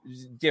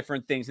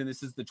different things. And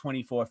this is the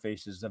 24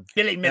 Faces of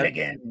Billy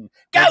Milligan.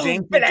 Go,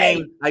 James, Billy!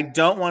 James, I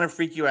don't want to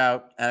freak you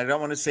out. And I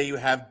don't want to say you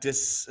have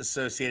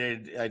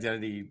dissociated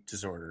identity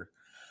disorder.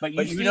 But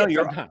you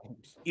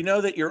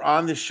know that you're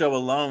on this show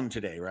alone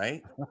today,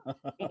 right?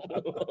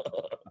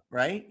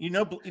 Right? You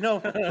know,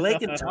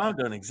 Blake and Tom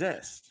don't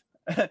exist.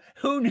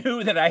 Who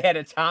knew that I had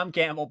a Tom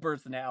Campbell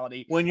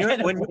personality? When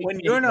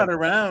you're not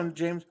around,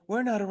 James,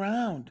 we're not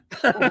around.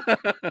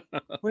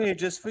 We're here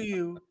just for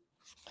you.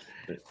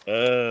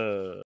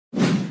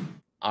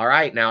 All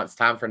right, now it's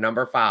time for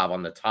number 5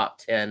 on the top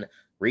 10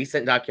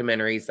 recent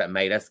documentaries that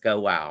made us go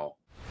wow.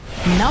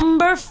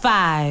 Number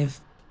 5.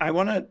 I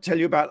want to tell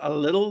you about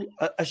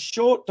a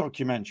short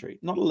documentary,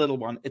 not a little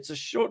one. It's a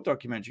short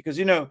documentary because,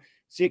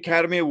 it's the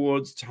Academy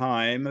Awards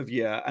time of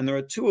year, and there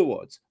are 2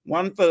 awards,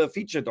 one for the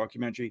feature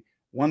documentary,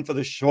 one for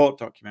the short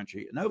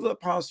documentary. And over the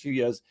past few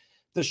years,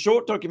 the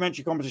short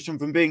documentary competition,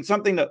 from being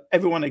something that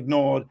everyone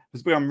ignored,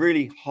 has become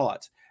really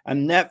hot.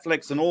 And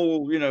Netflix and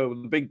all,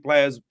 the big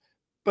players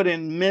put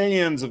in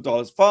millions of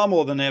dollars, far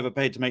more than they ever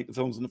paid to make the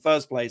films in the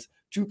first place,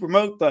 to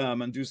promote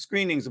them and do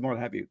screenings and what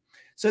have you.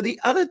 So the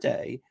other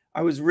day,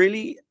 I was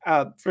really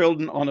thrilled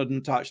and honored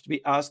and touched to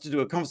be asked to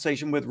do a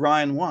conversation with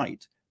Ryan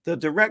White, the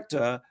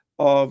director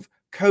of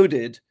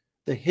Coded,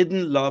 The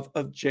Hidden Love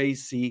of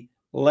J.C.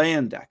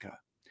 Leyendecker.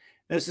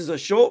 This is a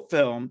short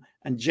film,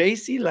 and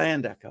J.C.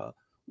 Leyendecker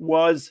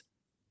was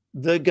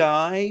the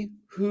guy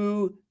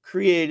who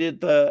created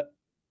the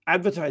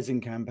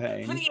advertising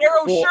campaign for the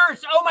Arrow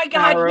shirts. Oh my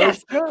God, Arrow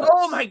yes. shirts.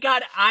 Oh my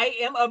God, I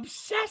am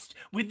obsessed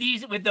with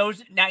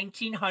those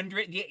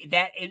 1900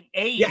 that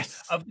age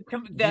Yes. of the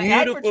Beautiful.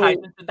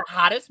 advertisements of the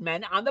hottest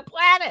men on the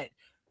planet.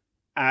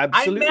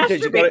 Absolutely. I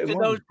masturbate to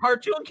those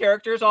cartoon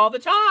characters all the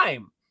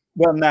time.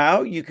 Well,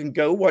 now you can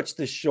go watch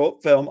this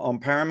short film on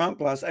Paramount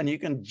Plus, and you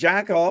can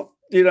jack off,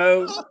 you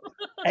know,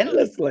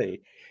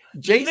 endlessly.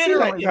 J.C.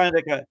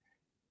 Leyendecker.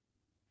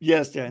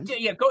 Yes, James.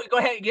 Yeah, go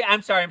ahead. Yeah,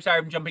 I'm sorry,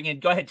 I'm jumping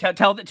in. Go ahead.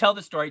 Tell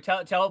the story.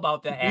 Tell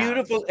about the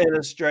beautiful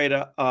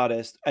illustrator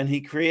artist, and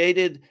he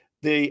created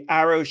the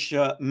Arrow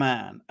shirt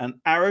man. And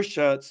Arrow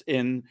shirts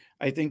in,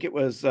 I think it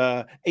was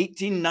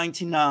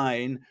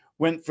 1899,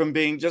 went from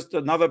being just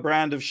another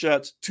brand of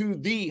shirts to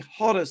the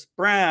hottest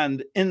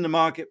brand in the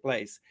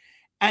marketplace.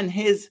 And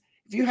if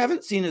you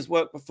haven't seen his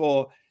work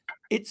before,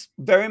 it's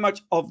very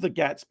much of the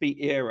Gatsby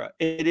era.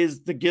 It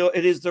is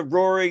the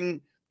Roaring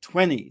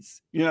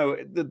 20s, you know,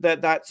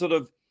 that sort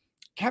of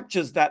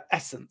captures that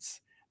essence.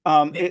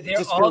 They're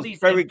all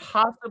these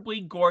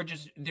impossibly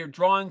gorgeous. They're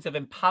drawings of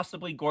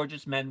impossibly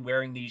gorgeous men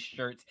wearing these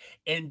shirts.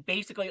 And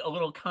basically, a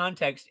little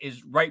context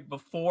is right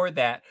before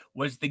that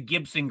was the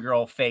Gibson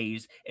girl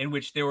phase, in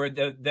which there were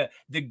the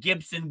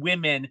Gibson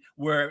women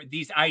were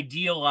these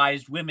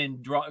idealized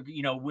women,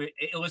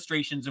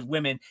 illustrations of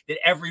women that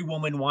every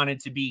woman wanted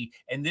to be.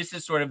 And this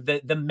is sort of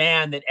the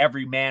man that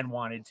every man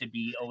wanted to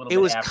be. A little. It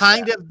was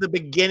kind of the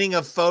beginning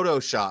of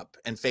Photoshop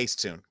and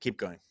Facetune. Keep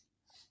going.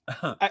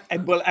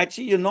 Well,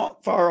 actually, you're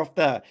not far off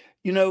there.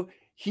 You know,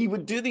 he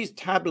would do these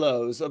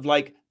tableaus of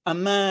like a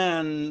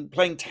man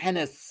playing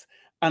tennis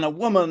and a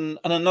woman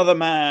and another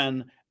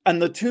man,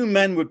 and the two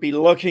men would be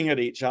looking at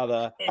each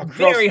other.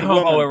 Very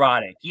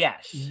homoerotic,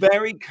 yes.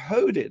 Very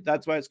coded.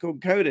 That's why it's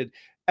called Coded.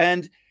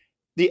 And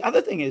the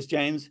other thing is,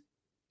 James,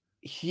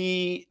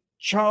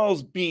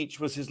 Charles Beach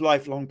was his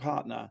lifelong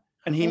partner,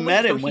 and he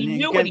met him when he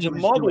came to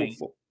model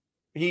for.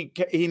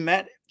 He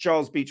met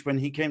Charles Beach when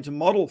he came to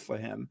model for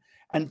him.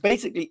 And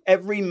basically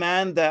every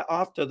man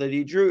thereafter that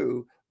he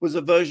drew was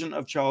a version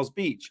of Charles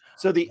Beach.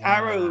 So the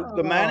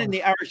the man in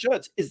the Arrow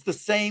shirts is the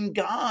same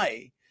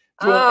guy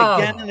drawn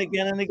again and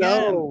again and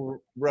again.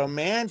 So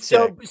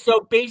romantic.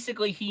 So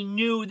basically he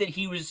knew that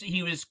he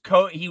was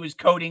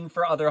coding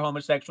for other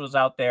homosexuals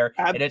out there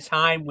at a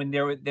time when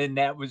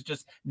that was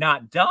just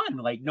not done.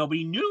 Like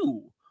nobody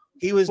knew.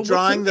 He was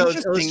drawing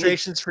those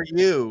illustrations for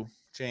you,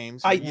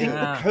 James. I think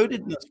the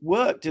codedness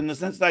worked in the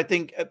sense that I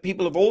think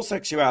people of all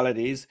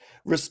sexualities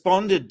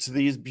responded to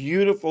these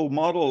beautiful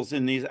models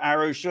in these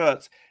Arrow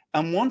shirts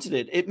and wanted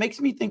it. It makes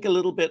me think a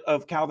little bit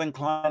of Calvin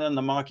Klein and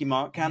the Marky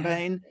Mark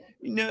campaign.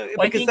 You know,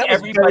 well, because that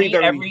was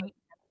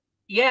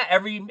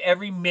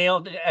every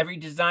male, every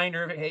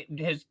designer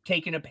has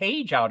taken a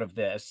page out of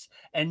this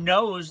and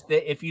knows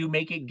that if you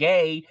make it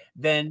gay,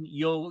 then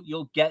you'll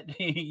get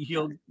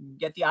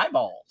the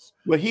eyeballs.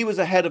 Well, he was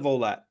ahead of all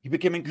that. He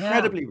became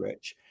incredibly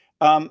rich.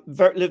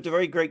 Lived a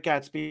very great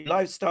Gatsby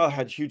lifestyle,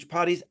 had huge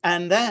parties,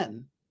 and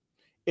then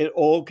it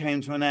all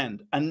came to an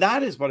end. And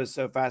that is what is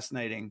so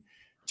fascinating.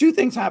 Two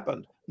things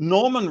happened.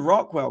 Norman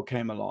Rockwell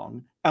came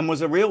along and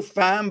was a real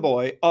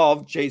fanboy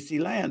of J.C.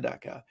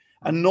 Leyendecker.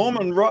 And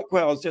Norman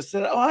Rockwell just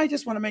said, I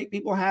just want to make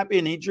people happy.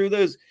 And he drew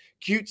those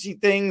cutesy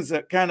things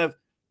that kind of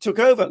took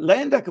over.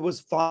 Leyendecker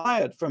was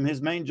fired from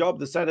his main job,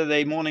 the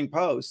Saturday Morning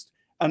Post,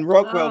 and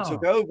Rockwell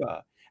took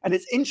over. And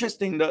it's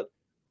interesting that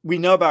we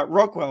know about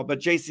Rockwell, but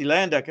J.C.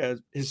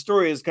 Leyendecker, his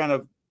story is kind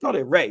of not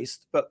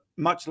erased, but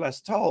much less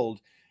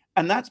told.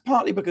 And that's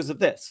partly because of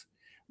this.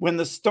 When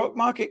the stock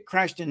market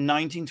crashed in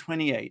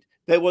 1928,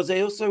 there was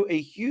also a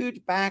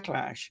huge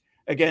backlash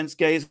against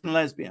gays and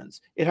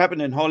lesbians. It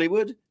happened in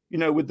Hollywood, you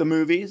know, with the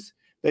movies.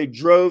 They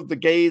drove the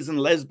gays and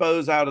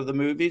lesbos out of the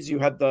movies. You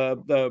had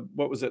the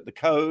what was it? The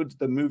code,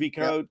 the movie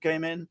code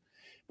came in.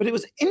 But it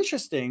was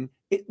interesting.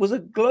 It was a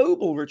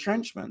global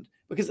retrenchment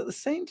because at the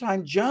same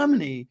time,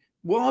 Germany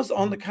was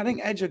on the cutting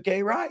edge of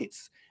gay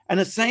rights. And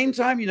at the same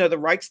time, you know, the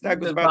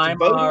Reichstag was about to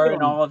vote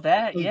on all of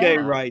that, gay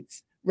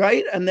rights,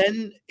 right? And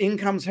then in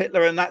comes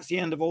Hitler, and that's the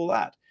end of all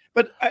that.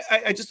 But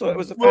I just thought it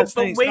was a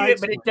fascinating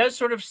but it does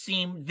sort of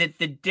seem that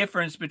the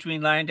difference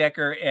between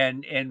Leyendecker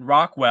and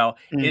Rockwell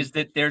is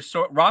that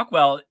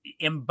Rockwell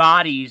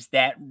embodies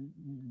that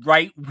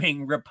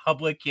right-wing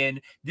Republican.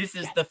 This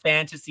is the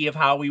fantasy of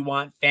how we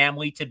want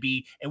family to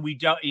be, and we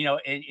don't, you know,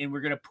 and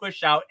we're going to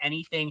push out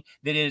anything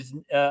that is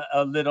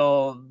a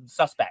little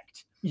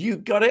suspect. You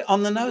got it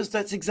on the nose.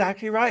 That's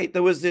exactly right.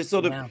 There was this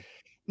sort of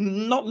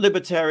not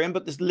libertarian,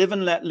 but this live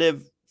and let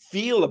live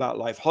feel about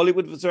life.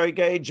 Hollywood was very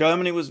gay,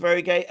 Germany was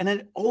very gay, and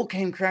then it all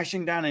came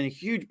crashing down in a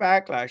huge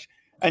backlash.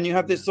 And you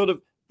have this sort of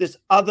this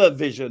other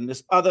vision,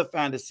 this other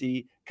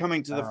fantasy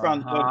coming to the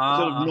front, sort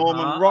of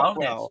Norman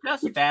Rockwell.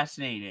 That's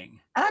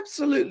fascinating.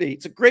 Absolutely.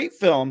 It's a great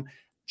film.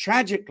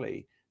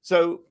 Tragically,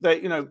 So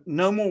they, you know,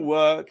 no more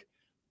work,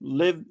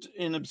 lived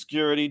in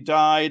obscurity,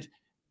 died,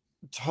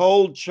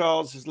 told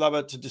Charles, his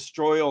lover, to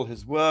destroy all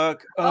his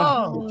work,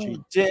 which he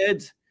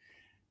did.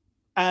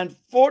 And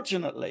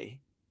fortunately,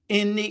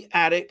 in the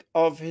attic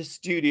of his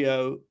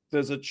studio,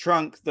 there's a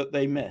trunk that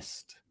they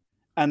missed.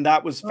 And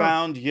that was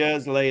found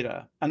years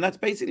later. And that's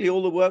basically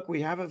all the work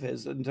we have of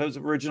his in terms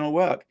of original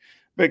work,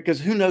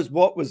 because who knows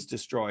what was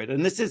destroyed.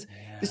 And this is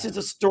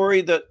a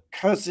story that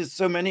curses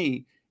so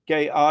many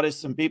gay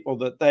artists and people,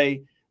 that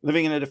they,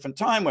 living in a different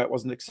time where it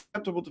wasn't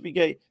acceptable to be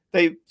gay,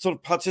 they sort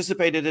of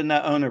participated in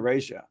their own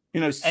erasure.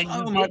 You know, so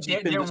much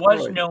has been there destroyed.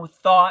 was no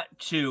thought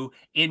to,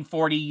 in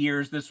 40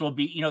 years, this will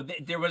be, you know,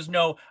 there was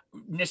no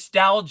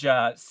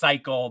nostalgia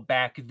cycle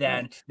back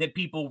then that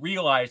people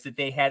realized that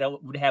they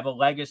would have a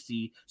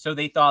legacy. So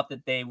they thought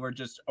that they were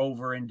just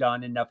over and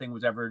done and nothing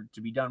was ever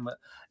to be done with.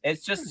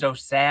 It's just so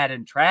sad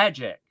and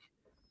tragic.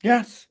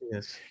 Yes.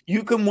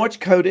 You can watch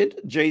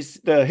Coded,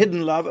 The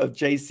Hidden Love of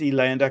J.C.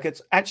 Leyendecker.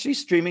 It's actually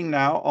streaming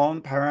now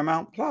on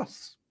Paramount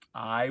Plus.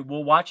 I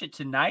will watch it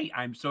tonight.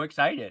 I'm so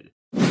excited.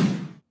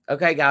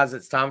 Okay, guys,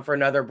 it's time for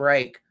another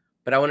break,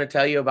 but I want to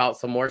tell you about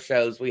some more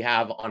shows we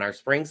have on our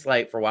spring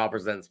slate for WoW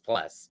Presents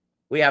Plus.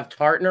 We have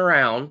Tartan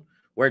Around,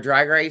 where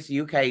Drag Race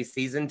UK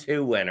Season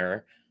 2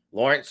 winner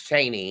Lawrence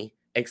Chaney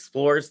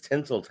explores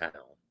Tinseltown.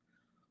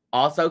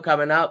 Also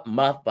coming up,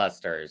 Muff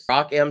Busters.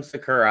 Rock M.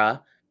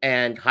 Sakura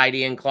and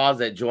Heidi in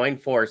Closet join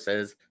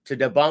forces to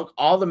debunk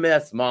all the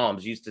myths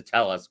moms used to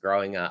tell us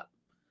growing up.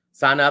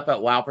 Sign up at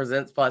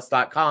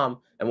wowpresentsplus.com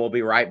and we'll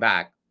be right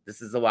back.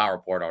 This is the WoW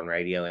Report on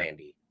Radio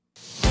Andy.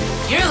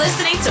 You're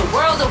listening to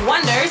World of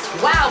Wonders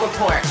WoW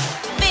Report.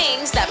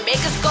 Things that make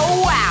us go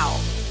wow.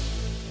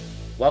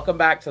 Welcome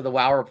back to the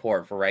WoW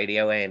Report for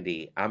Radio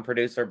Andy. I'm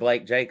producer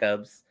Blake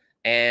Jacobs,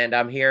 and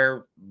I'm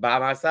here by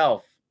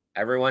myself.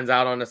 Everyone's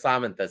out on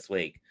assignment this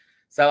week.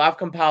 So I've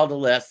compiled a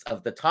list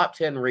of the top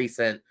 10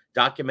 recent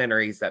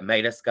documentaries that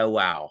made us go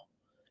wow.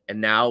 And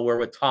now we're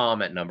with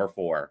Tom at number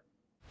 4.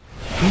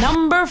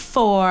 Number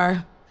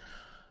 4.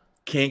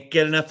 Can't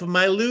get enough of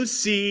my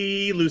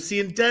Lucy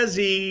and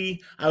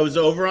Desi. I was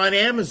over on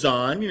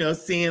Amazon, you know,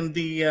 seeing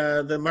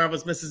the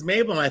Marvelous Mrs.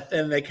 Mabel,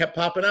 and they kept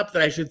popping up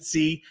that I should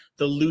see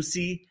the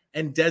Lucy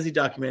and Desi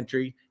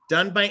documentary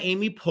done by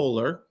Amy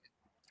Poehler,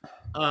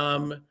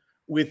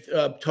 with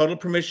total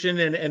permission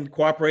and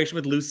cooperation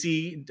with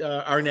Lucy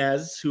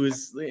Arnaz, who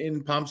is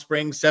in Palm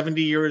Springs,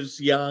 70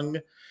 years young,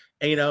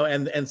 you know,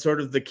 and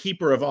sort of the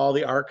keeper of all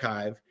the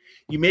archive.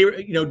 You may,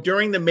 you know,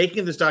 during the making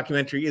of this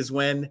documentary is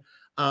when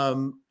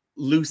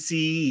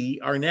Lucy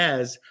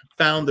Arnaz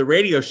found the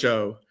radio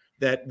show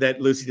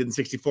that Lucy did in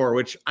 '64,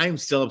 which I'm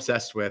still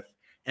obsessed with,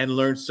 and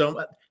learned so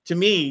much. To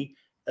me,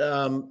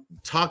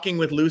 talking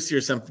with Lucy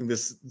or something,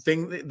 this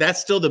thing,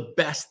 that's still the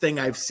best thing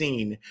I've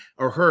seen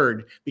or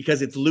heard,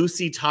 because it's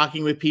Lucy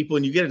talking with people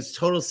and you get a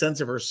total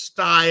sense of her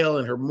style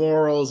and her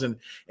morals, and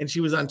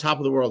she was on top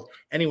of the world.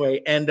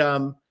 Anyway, and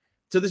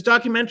so this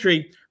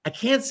documentary, I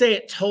can't say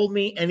it told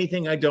me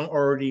anything I don't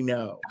already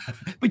know.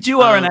 But you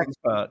are an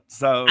expert,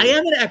 so I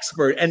am an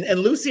expert. And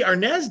Lucy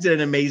Arnaz did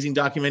an amazing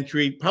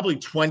documentary probably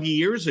 20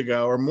 years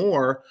ago or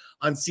more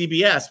on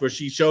CBS, where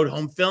she showed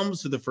home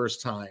films for the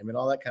first time and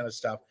all that kind of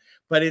stuff.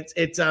 But it's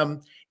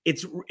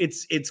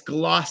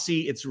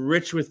glossy, it's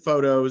rich with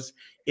photos.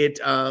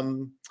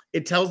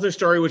 It tells their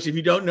story, which if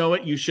you don't know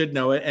it, you should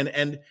know it.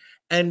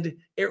 And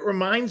it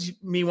reminds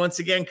me once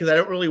again, because I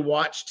don't really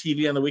watch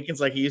TV on the weekends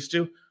like I used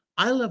to.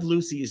 I Love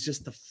Lucy is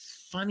just the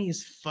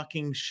funniest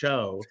fucking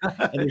show.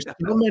 And there's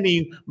so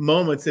many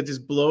moments that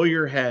just blow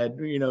your head,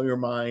 you know, your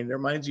mind. It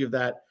reminds you of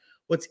that.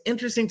 What's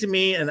interesting to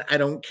me, and I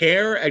don't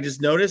care, I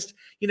just noticed,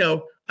 you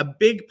know, a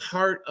big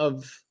part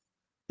of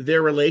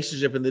their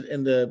relationship and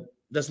the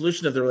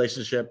dissolution of the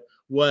relationship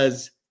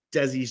was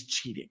Desi's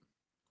cheating.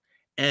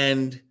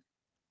 And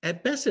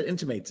at best it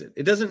intimates it.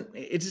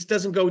 It just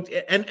doesn't go,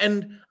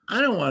 and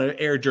I don't want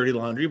to air dirty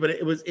laundry, but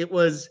it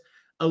was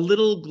a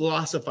little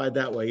glossified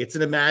that way. It's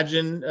an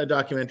Imagine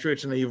documentary,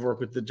 which I know you've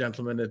worked with the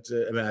gentleman at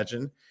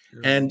Imagine,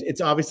 and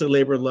it's obviously a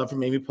labor of love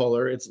from Amy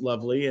Poehler. It's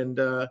lovely, and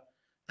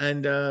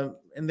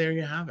there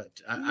you have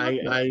it.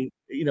 I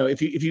you know,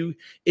 if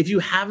you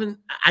haven't,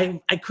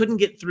 I couldn't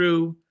get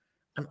through.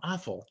 I'm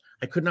awful.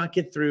 I could not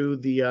get through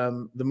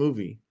the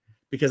movie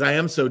because I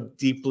am so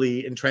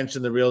deeply entrenched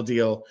in the real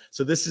deal.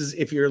 So this is,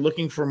 if you're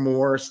looking for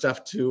more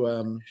stuff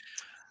to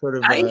sort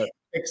of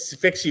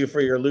fix you for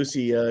your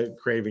Lucy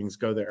cravings,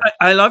 go there.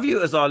 I love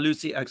you as our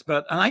Lucy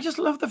expert, and I just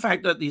love the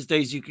fact that these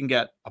days you can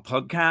get a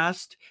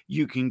podcast,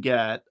 you can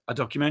get a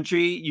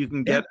documentary, you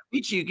can get a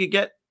feature, you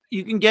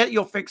can get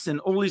your fix in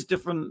all these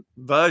different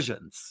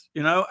versions,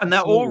 you know, and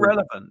they're all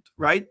relevant,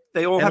 right?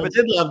 They all have. I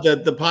did love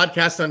the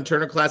podcast on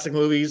Turner Classic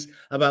Movies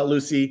about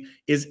Lucy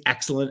is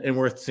excellent and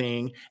worth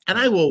seeing. And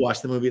I will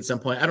watch the movie at some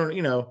point. I don't,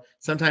 you know,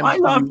 sometimes I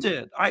loved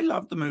it. I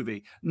loved the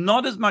movie,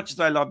 not as much as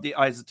I loved the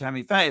Eyes of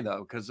Tammy Faye, though,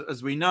 because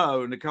as we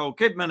know, Nicole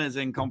Kidman is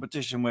in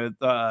competition with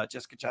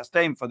Jessica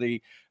Chastain for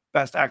the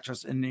Best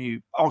Actress in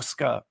the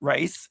Oscar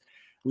race.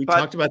 We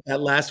talked about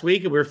that last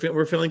week, and we're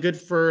feeling good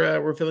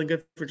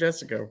for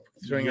Jessica.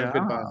 Showing her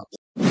good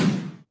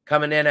vibes.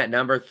 Coming in at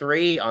number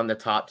 3 on the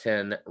top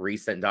 10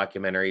 recent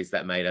documentaries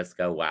that made us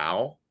go,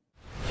 wow.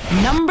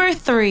 Number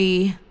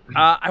 3.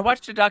 I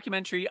watched a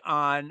documentary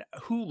on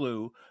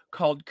Hulu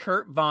called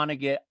Kurt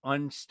Vonnegut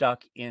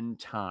Unstuck in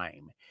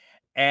Time.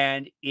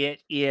 And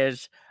it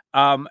is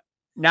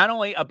not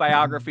only a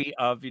biography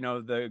of,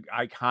 the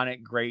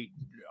iconic great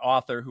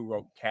author who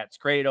wrote Cat's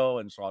Cradle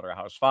and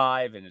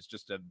Slaughterhouse-Five, and it's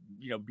just a,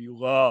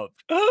 beloved.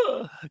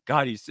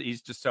 God, he's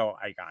just so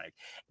iconic.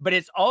 But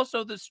it's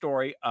also the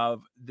story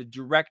of the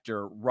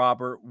director,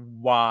 Robert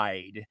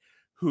Wide,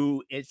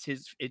 who it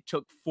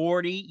took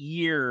 40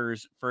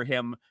 years for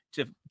him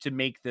to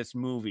make this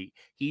movie.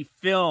 He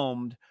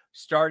filmed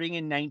starting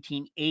in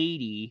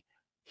 1980.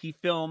 He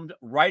filmed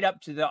right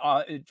up to the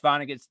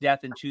Vonnegut's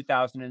death in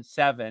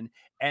 2007,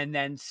 and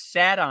then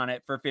sat on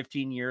it for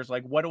 15 years.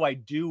 Like, what do I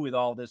do with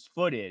all this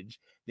footage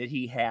that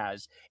he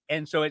has?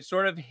 And so it's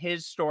sort of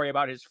his story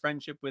about his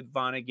friendship with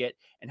Vonnegut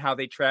and how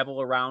they travel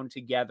around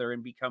together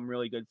and become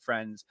really good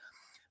friends.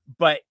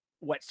 But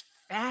what's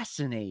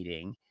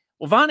fascinating,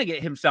 well,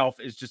 Vonnegut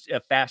himself is just a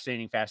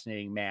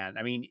fascinating man.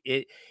 I mean,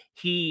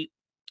 he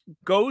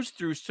goes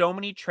through so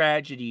many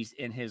tragedies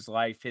in his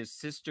life. His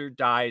sister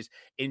dies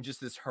in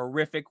just this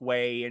horrific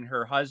way, and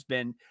her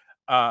husband,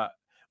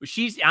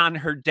 she's on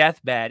her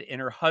deathbed, and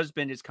her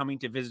husband is coming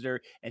to visit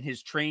her, and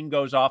his train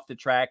goes off the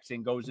tracks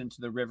and goes into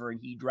the river, and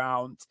he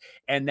drowns.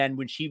 And then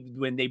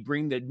when they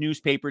bring the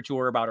newspaper to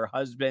her about her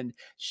husband,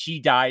 she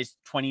dies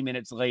 20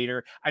 minutes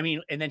later. I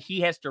mean, and then he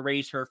has to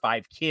raise her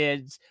 5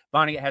 kids.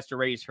 Vonnegut has to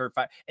raise her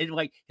 5, and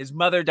like his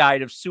mother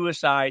died of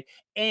suicide.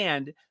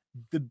 And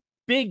the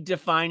big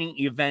defining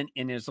event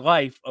in his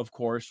life, of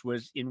course,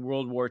 was in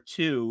World War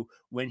II,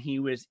 when he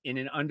was in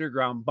an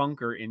underground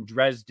bunker in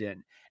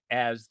Dresden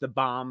as the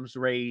bombs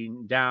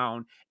rained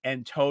down.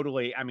 And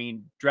totally, I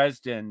mean,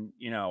 Dresden,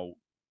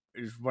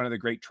 is one of the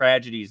great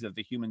tragedies of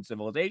the human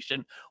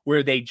civilization,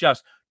 where they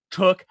just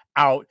took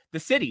out the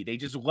city. They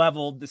just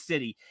leveled the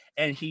city.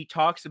 And he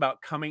talks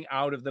about coming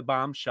out of the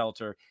bomb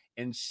shelter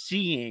and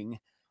seeing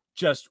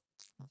just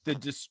the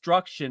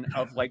destruction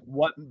of like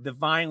what the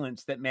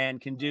violence that man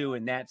can do.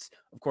 And that's,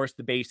 of course,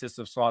 the basis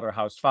of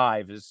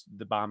Slaughterhouse-Five, is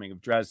the bombing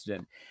of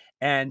Dresden.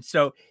 And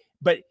so,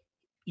 but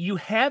you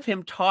have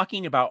him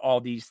talking about all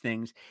these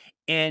things,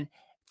 and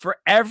for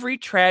every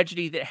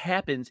tragedy that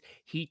happens,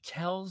 he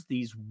tells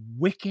these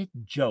wicked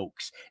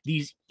jokes,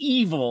 these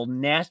evil,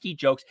 nasty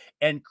jokes,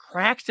 and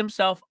cracks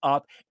himself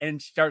up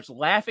and starts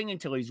laughing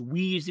until he's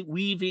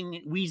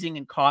wheezing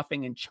and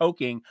coughing and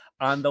choking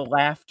on the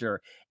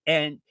laughter.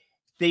 And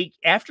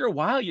after a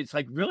while, it's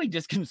like really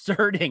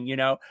disconcerting,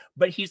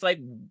 but he's like,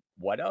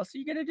 what else are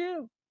you going to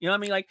do? You know what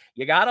I mean? Like,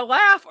 you got to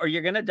laugh or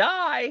you're going to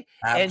die.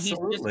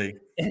 Absolutely.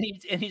 And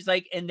he's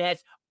like, and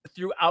that's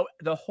throughout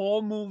the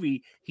whole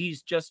movie.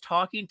 He's just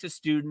talking to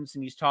students,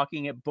 and he's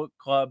talking at book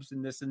clubs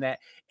and this and that.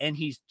 And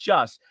he's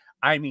just,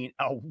 I mean,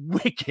 a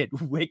wicked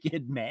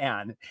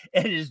man.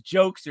 And his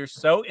jokes are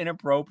so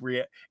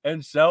inappropriate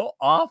and so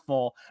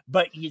awful,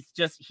 but he's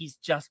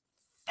just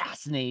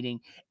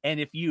fascinating.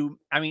 And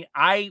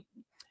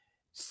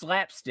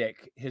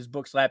his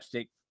book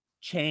Slapstick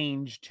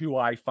changed who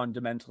I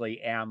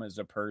fundamentally am as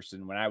a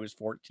person. When I was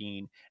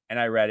 14 and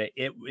I read it,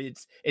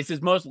 it's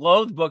his most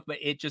loathed book, but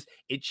it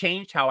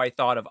changed how I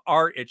thought of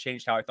art. It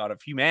changed how I thought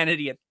of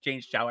humanity. It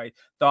changed how I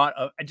thought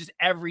of just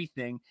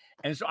everything.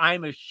 And so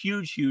I'm a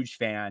huge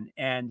fan.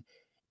 And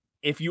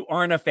if you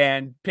aren't a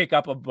fan, pick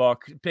up a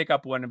book, pick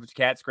up one of his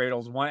Cat's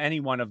Cradles, any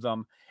one of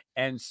them,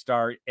 and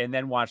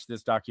then watch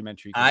this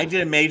documentary. I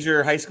did a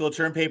major high school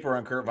term paper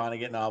on Kurt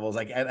Vonnegut novels.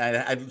 Like,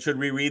 I should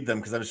reread them,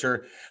 because I'm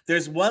sure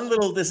there's one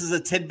this is a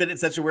tidbit.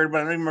 It's such a weird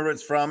one. I don't even remember what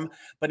it's from,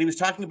 but he was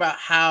talking about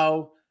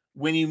how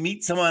when you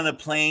meet someone on a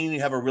plane, you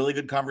have a really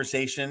good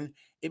conversation.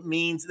 It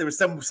means, there was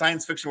some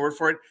science fiction word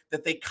for it,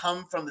 that they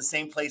come from the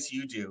same place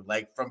you do,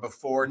 like from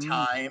before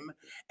time,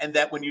 and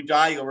that when you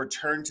die, you'll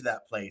return to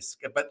that place.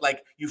 But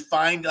like, you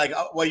find, like,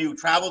 while you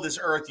travel this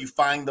earth, you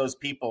find those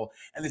people.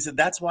 And they said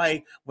that's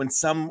why when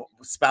some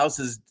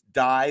spouses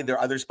die, their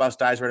other spouse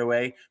dies right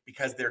away,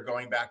 because they're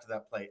going back to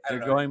that place. They're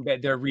going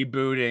back, they're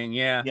rebooting.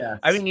 Yeah. Yes.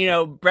 I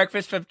mean,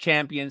 Breakfast of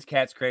Champions,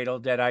 Cat's Cradle,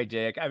 Dead-Eye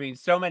Dick. I mean,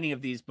 so many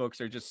of these books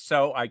are just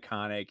so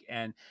iconic.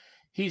 And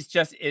he's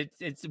just,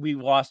 we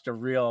lost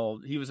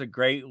he was a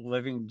great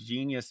living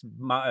genius,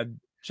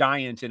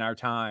 giant in our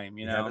time,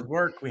 We have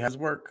his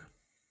work.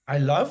 I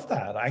love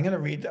that. I'm going to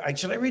read.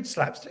 Should I read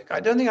Slapstick? I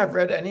don't think I've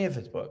read any of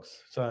his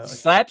books. So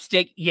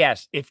Slapstick,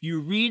 yes. If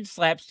you read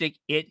Slapstick,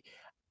 it's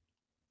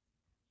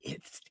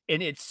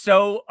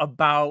so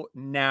about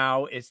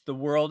now. It's the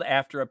world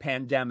after a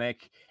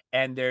pandemic,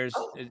 and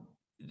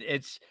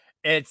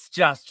it's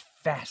just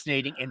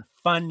fascinating and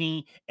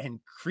funny and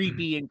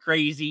creepy and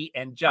crazy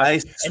and just. I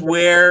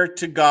swear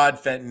to God,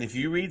 Fenton, if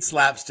you read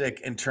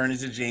Slapstick and turn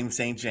into James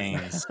St.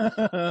 James,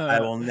 I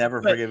will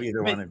never forgive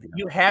either one of you.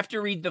 You have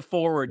to read the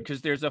foreword,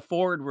 because there's a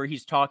foreword where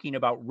he's talking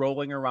about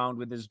rolling around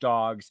with his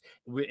dogs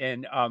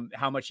and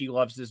how much he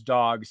loves his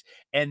dogs,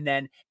 and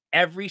then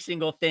every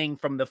single thing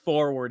from the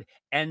forward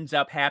ends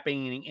up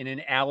happening in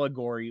an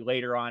allegory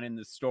later on in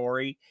the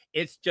story.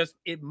 It's just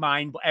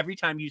every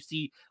time you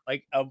see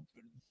like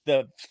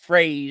the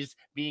phrase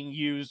being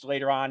used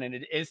later on, and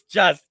it is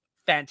just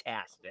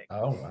fantastic.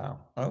 Oh wow.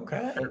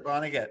 Okay.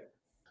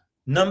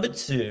 Number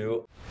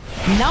two,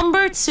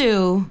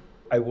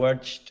 I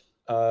watched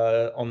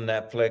on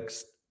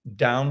Netflix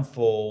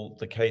Downfall: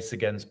 The Case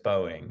Against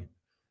Boeing.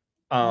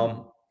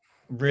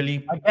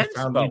 Really Against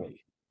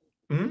profoundly.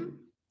 Bowie.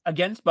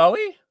 Against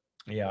Bowie?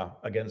 Yeah,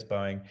 against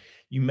Boeing.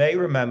 You may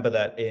remember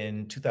that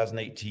in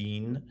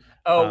 2018.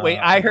 Oh, wait,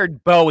 I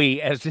heard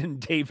Bowie as in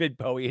David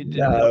Bowie.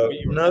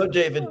 No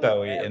David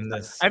Bowie in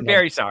this. I'm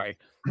very sorry.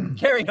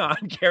 Carry on.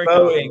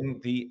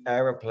 Boeing, the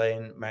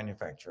airplane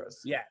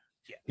manufacturers. Yeah.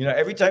 You know,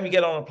 every time you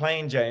get on a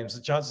plane, James,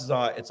 the chances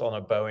are it's on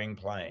a Boeing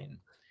plane.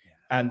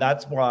 Yeah. And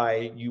that's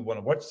why you want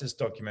to watch this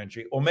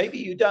documentary, or maybe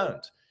you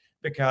don't,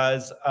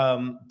 because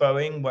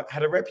Boeing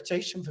had a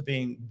reputation for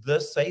being the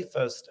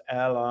safest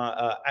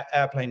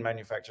airplane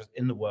manufacturers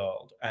in the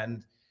world.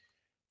 And,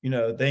 you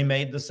know, they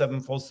made the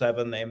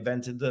 747, they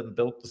invented and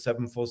built the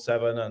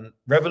 747 and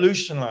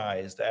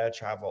revolutionized air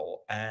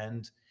travel.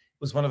 And it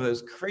was one of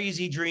those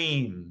crazy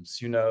dreams.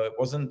 You know, it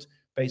wasn't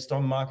based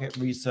on market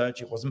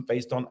research. It wasn't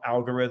based on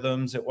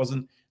algorithms.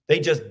 They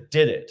just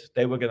did it.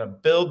 They were going to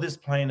build this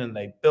plane and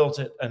they built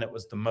it. And it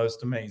was the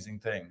most amazing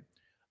thing.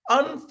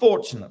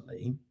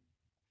 Unfortunately,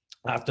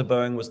 after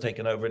Boeing was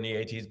taken over in the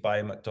 80s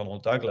by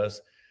McDonnell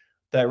Douglas,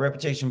 their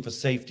reputation for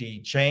safety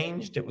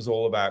changed. It was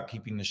all about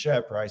keeping the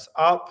share price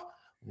up,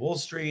 Wall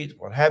Street,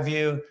 what have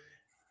you.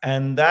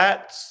 And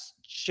that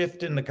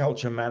shift in the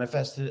culture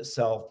manifested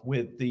itself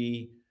with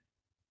the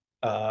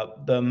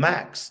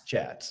MAX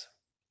jet.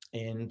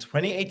 In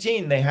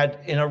 2018, they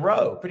had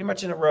pretty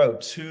much in a row,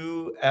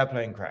 2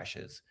 airplane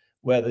crashes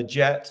where the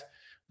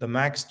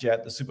MAX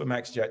jet, the Super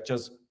MAX jet,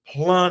 just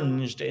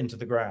plunged into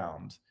the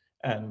ground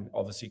and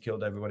obviously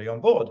killed everybody on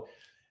board.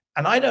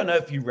 And I don't know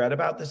if you read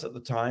about this at the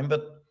time,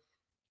 but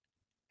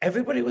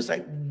everybody was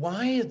like,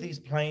 why are these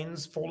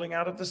planes falling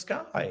out of the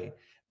sky?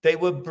 They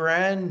were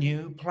brand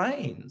new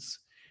planes.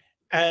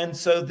 And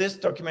so this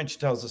documentary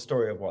tells the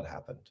story of what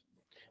happened.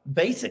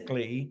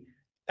 Basically,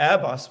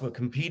 Airbus were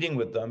competing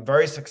with them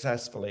very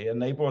successfully,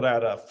 and they brought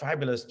out a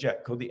fabulous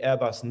jet called the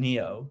Airbus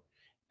Neo.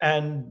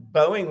 And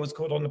Boeing was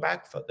caught on the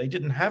back foot. They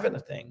didn't have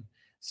anything.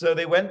 So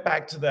they went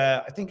back to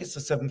their, I think it's the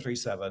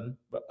 737,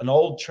 an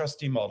old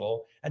trusty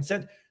model, and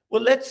said,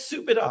 well, let's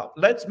soup it up.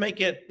 Let's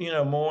make it, you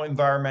know, more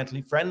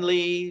environmentally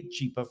friendly,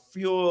 cheaper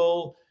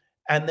fuel.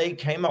 And they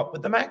came up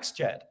with the MAX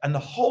jet. And the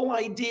whole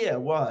idea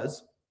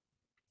was,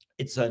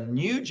 it's a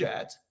new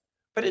jet,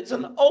 but it's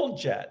an old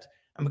jet.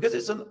 And because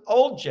it's an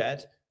old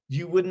jet,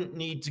 you wouldn't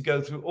need to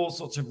go through all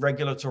sorts of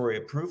regulatory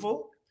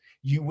approval.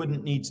 You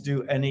wouldn't need to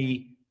do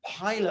any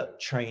pilot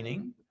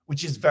training,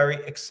 which is very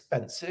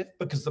expensive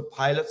because the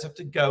pilots have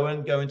to go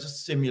into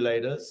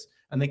simulators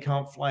and they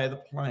can't fly the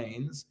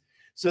planes.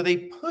 So they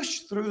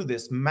push through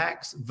this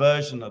MAX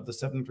version of the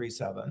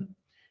 737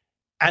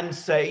 and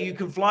say you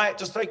can fly it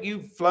just like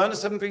you've flown a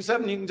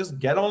 737. You can just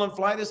get on and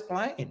fly this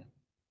plane.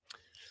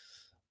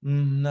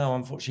 No,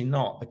 unfortunately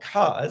not,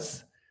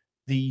 because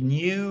the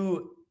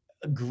new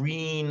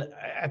green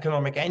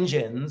economic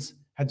engines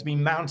had to be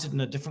mounted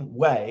in a different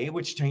way,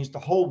 which changed the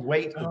whole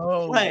weight of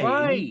the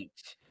plane,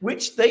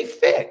 which they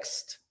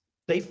fixed.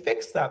 They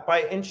fixed that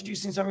by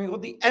introducing something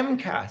called the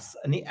MCAS.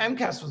 And the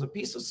MCAS was a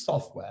piece of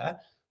software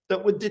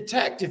that would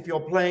detect if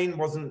your plane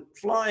wasn't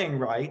flying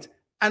right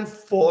and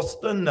force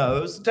the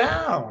nose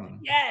down.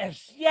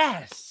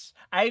 Yes.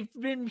 I've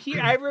been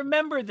here. I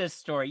remember this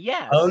story.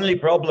 Yes. Only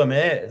problem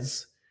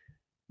is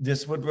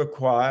this would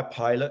require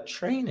pilot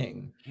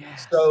training.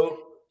 Yes. So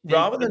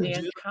rather than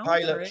do the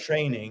pilot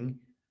training,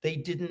 they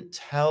didn't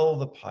tell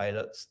the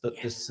pilots that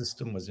this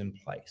system was in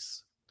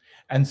place.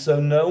 And so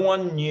no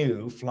one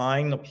knew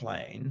flying the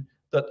plane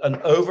that an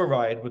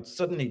override would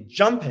suddenly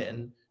jump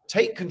in,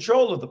 take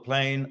control of the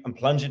plane, and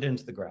plunge it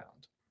into the ground.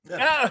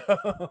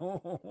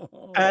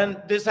 Oh.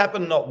 And this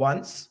happened not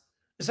once,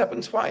 this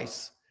happened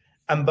twice.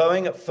 And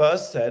Boeing at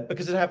first said,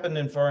 because it happened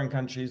in foreign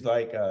countries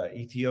like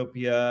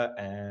Ethiopia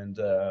and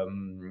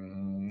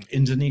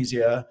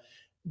Indonesia,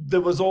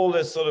 there was all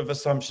this sort of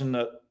assumption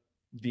that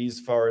these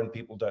foreign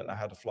people don't know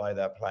how to fly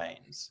their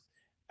planes.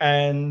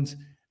 And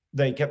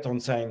they kept on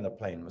saying the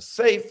plane was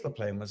safe, the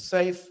plane was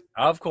safe.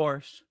 Of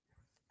course.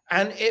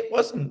 And it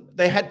wasn't.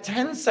 They had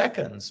 10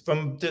 seconds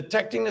from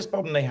detecting this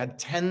problem. They had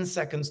 10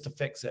 seconds to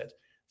fix it.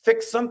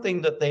 Fix something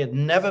that they had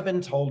never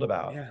been told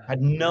about,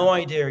 had no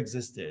idea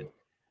existed.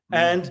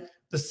 And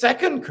the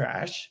second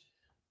crash,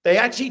 they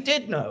actually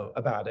did know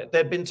about it.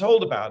 They'd been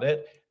told about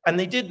it, and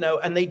they did know,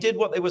 and they did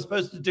what they were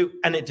supposed to do,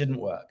 and it didn't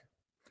work.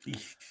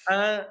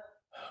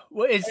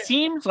 Well, it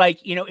seems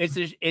like, you know,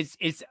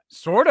 it's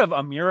sort of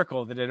a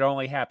miracle that it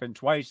only happened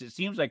twice. It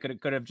seems like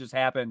it could have just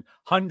happened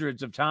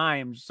hundreds of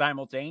times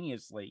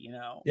simultaneously, you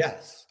know?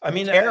 Yes. I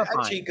mean,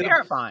 terrifying.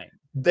 Terrifying.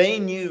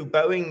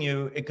 Boeing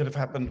knew it could have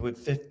happened with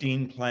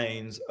 15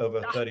 planes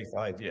over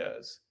 35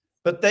 years.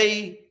 But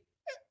they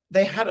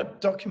they had a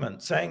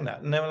document saying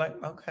that, and they were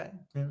like, okay,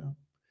 you know.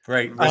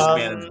 Right, risk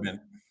management.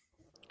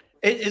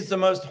 It is the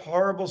most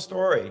horrible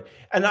story.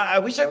 And I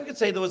wish I could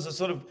say there was a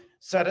sort of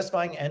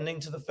satisfying ending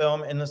to the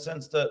film in the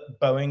sense that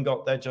Boeing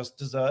got their just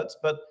desserts,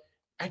 but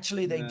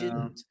actually they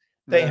didn't.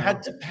 They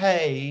had to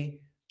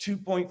pay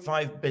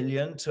 2.5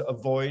 billion to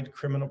avoid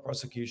criminal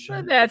prosecution.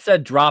 Well, that's a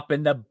drop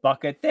in the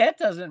bucket. That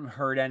doesn't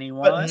hurt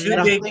anyone. Too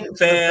big to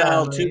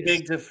fail. Too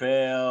big to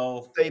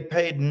fail. They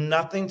paid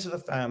nothing to the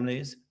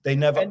families. They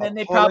never. And then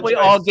they probably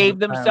all gave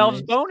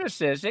themselves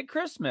bonuses at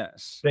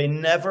Christmas. They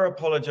never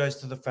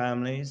apologized to the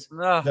families.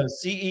 The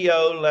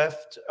CEO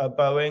left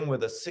Boeing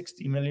with a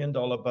 $60 million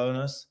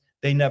bonus.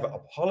 They never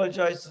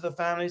apologized to the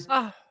families.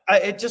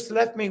 It just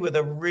left me with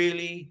a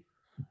really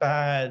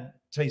bad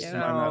taste in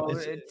my mouth.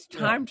 It's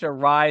time to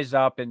rise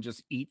up and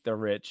just eat the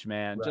rich,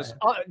 man. Right. Just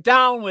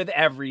down with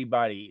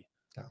everybody.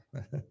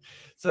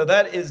 So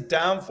that is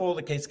Downfall,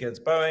 the Case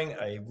Against Boeing,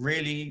 a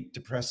really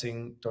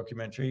depressing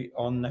documentary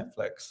on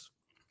Netflix.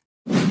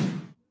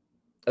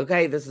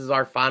 Okay, this is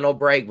our final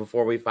break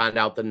before we find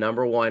out the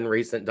 #1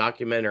 recent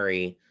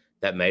documentary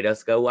that made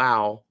us go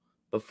wow.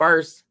 But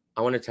first,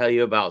 I want to tell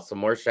you about some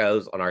more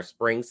shows on our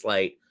spring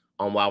slate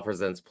on Wow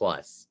Presents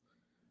Plus.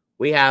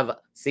 We have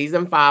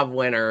season 5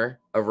 winner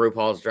of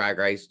RuPaul's Drag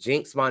Race,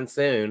 Jinx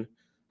Monsoon,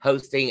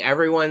 hosting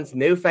everyone's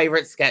new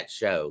favorite sketch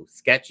show,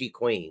 Sketchy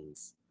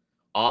Queens.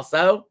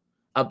 Also,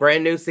 a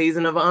brand new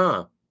season of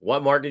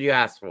What more did you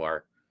ask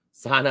for?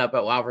 Sign up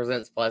at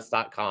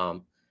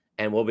wowpresentsplus.com,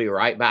 and we'll be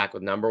right back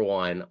with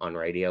 #1 on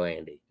Radio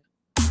Andy.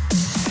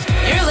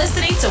 You're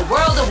listening to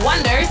World of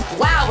Wonders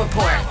Wow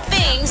Report.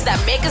 Things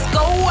that make us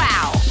go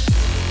wow.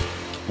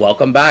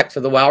 Welcome back to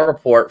the Wow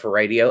Report for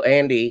Radio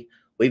Andy.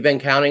 We've been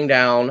counting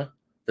down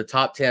the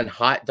top 10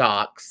 hot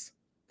docs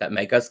that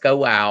make us go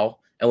wow,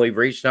 and we've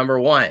reached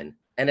 #1.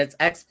 And it's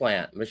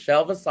Explant,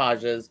 Michelle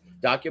Visage's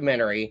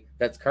documentary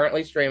that's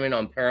currently streaming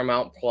on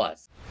Paramount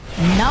Plus.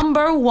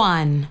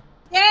 #1.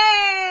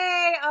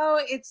 Yay! Oh,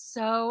 it's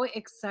so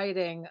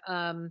exciting.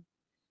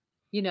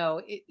 You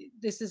know,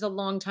 this is a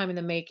long time in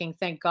the making.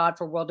 Thank God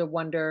for World of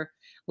Wonder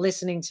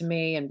listening to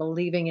me and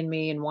believing in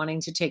me and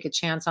wanting to take a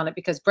chance on it,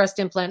 because breast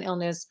implant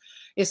illness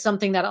is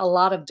something that a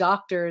lot of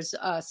doctors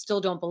still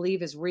don't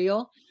believe is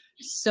real.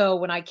 So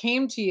when I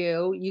came to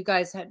you, you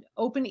guys had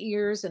open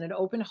ears and an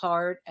open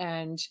heart.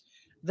 And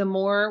the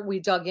more we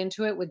dug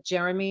into it with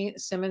Jeremy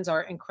Simmons,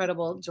 our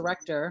incredible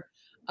director,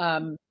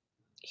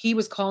 he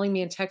was calling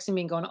me and texting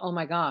me and going, oh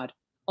my God.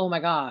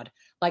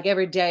 Like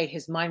every day,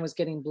 his mind was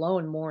getting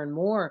blown more and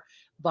more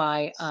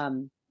by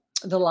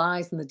the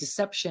lies and the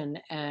deception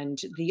and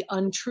the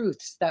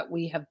untruths that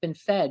we have been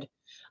fed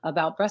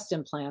about breast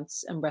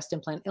implants and breast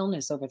implant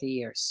illness over the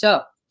years. So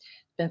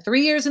it's been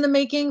 3 years in the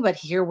making, but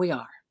here we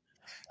are.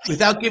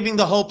 Without giving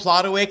the whole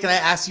plot away, can I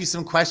ask you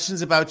some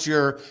questions about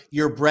your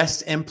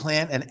breast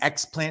implant and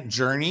explant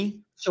journey?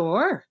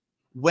 Sure.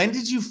 When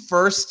did you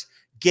first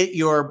get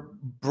your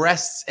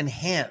breasts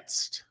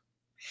enhanced?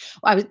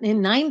 I was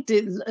in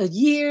a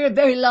year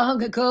very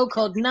long ago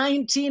called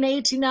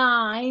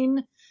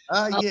 1989.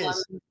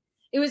 Yes.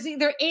 It was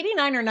either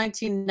 89 or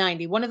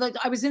 1990.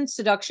 I was in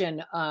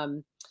Seduction.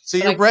 So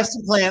your breast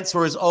implants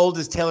were as old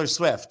as Taylor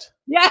Swift.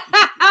 Yeah,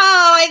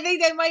 I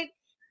think they might.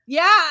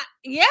 Yeah,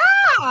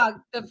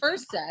 the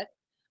first set.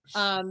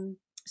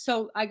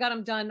 So I got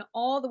them done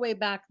all the way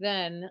back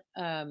then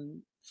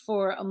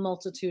for a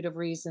multitude of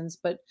reasons,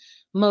 but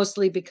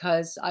mostly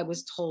because I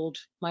was told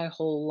my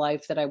whole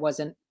life that I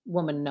wasn't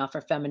woman enough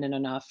or feminine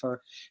enough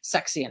or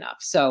sexy enough.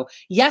 So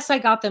yes, I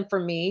got them for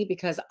me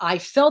because I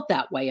felt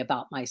that way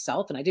about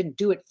myself, and I didn't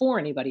do it for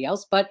anybody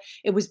else, but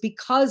it was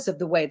because of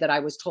the way that I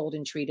was told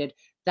and treated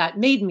that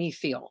made me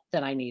feel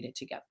that I needed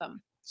to get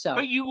them. So,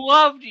 but you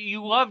loved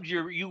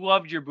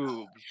your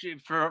boobs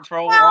for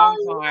a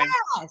long time.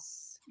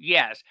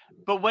 Yes.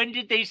 But when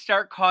did they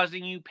start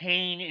causing you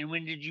pain, and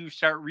when did you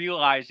start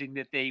realizing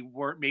that they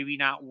weren't maybe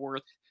not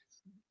worth?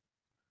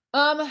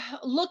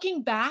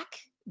 Looking back,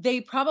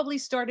 they probably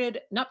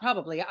started, not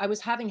probably, I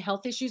was having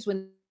health issues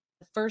within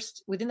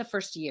the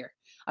first year.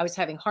 I was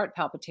having heart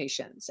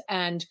palpitations,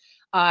 and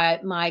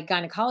my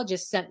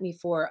gynecologist sent me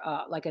for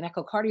like an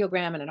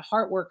echocardiogram and a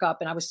heart workup.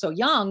 And I was so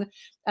young,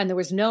 and there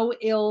was no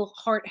ill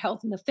heart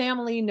health in the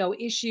family, no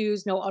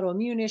issues, no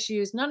autoimmune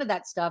issues, none of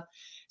that stuff.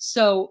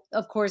 So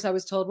of course I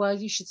was told, well,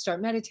 you should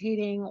start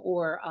meditating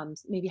or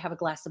maybe have a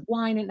glass of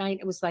wine at night.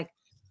 It was like,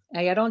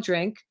 A, I don't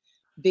drink.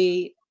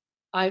 B,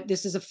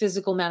 this is a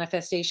physical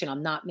manifestation.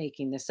 I'm not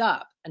making this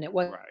up. And it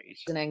was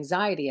an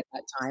anxiety at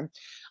that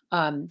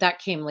time. That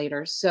came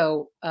later.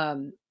 So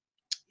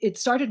it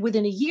started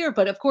within a year.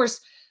 But of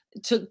course,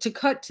 to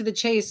cut to the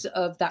chase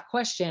of that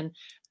question,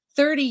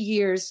 30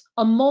 years,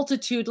 a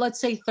multitude, let's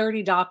say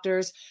 30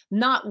 doctors,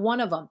 not one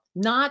of them,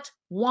 not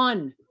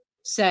one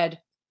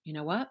said, you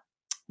know what?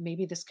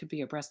 Maybe this could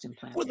be a breast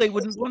implant. Well, they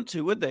wouldn't want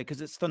to, would they?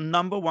 Because it's the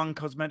 #1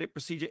 cosmetic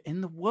procedure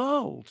in the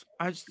world.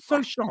 I was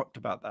so shocked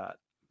about that.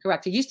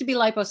 Correct. It used to be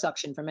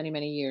liposuction for many,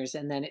 many years,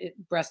 and then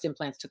breast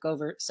implants took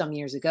over some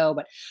years ago.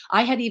 But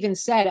I had even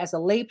said, as a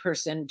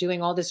layperson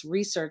doing all this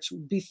research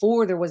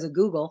before there was a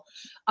Google,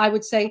 I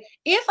would say,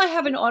 if I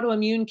have an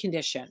autoimmune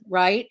condition,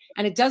 right,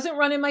 and it doesn't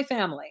run in my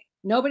family,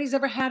 nobody's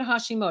ever had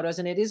Hashimoto's,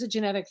 and it is a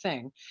genetic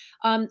thing.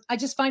 I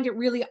just find it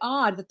really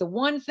odd that the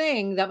one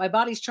thing that my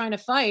body's trying to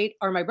fight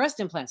are my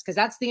breast implants, because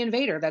that's the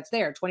invader that's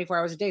there 24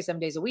 hours a day, 7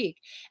 days a week.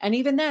 And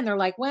even then, they're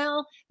like,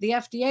 well, the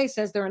FDA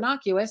says they're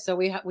innocuous, so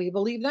we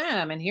believe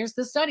them. And here's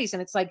the studies.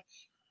 And it's like,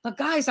 but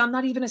guys, I'm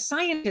not even a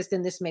scientist,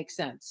 and this makes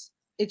sense.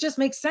 It just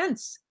makes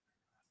sense.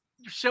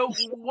 So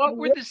what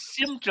were the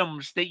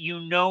symptoms that you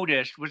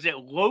noticed? Was it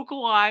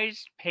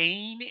localized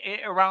pain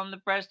around the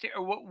breast,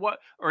 or what,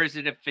 or is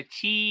it a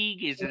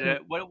fatigue? Is it a,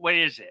 what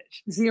is it?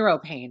 Zero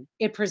pain.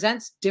 It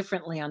presents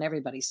differently on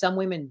everybody. Some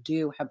women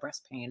do have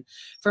breast pain.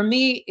 For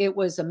me, it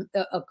was a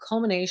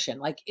culmination.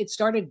 Like, it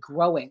started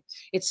growing.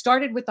 It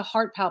started with the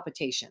heart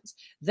palpitations.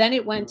 Then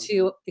it went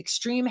to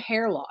extreme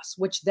hair loss,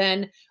 which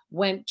then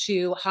went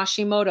to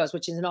Hashimoto's,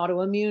 which is an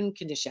autoimmune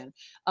condition,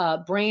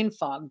 brain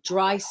fog,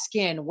 dry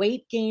skin,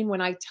 weight gain. When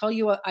I tell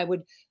you I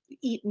would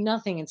eat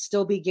nothing and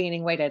still be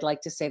gaining weight, I'd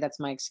like to say that's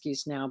my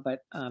excuse now,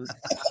 but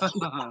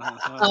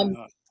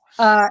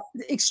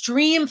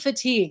extreme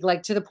fatigue,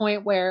 like to the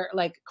point where,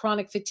 like,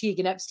 chronic fatigue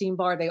and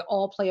Epstein-Barr, they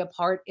all play a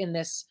part in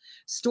this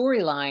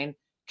storyline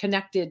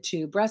connected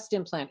to breast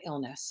implant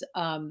illness.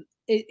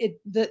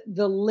 The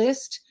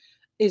list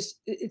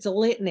it's a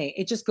litany.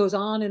 It just goes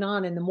on.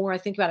 And the more I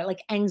think about it,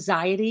 like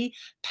anxiety,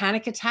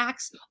 panic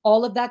attacks,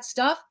 all of that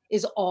stuff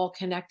is all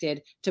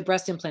connected to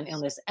breast implant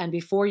illness. And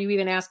before you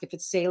even ask if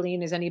it's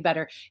saline is any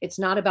better, it's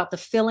not about the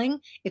filling,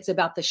 it's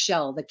about the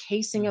shell. The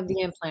casing of the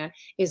implant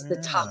is the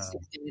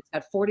toxin. It's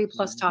got 40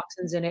 plus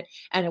toxins in it,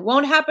 and it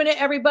won't happen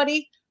to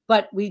everybody,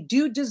 but we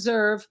do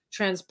deserve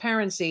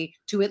transparency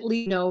to at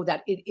least know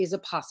that it is a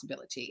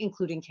possibility,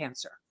 including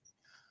cancer.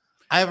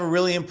 I have a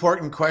really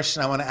important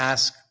question I want to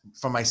ask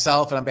for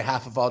myself and on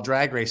behalf of all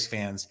Drag Race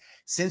fans.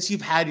 Since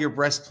you've had your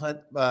breast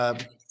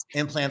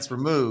implants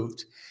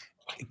removed,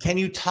 can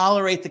you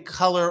tolerate the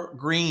color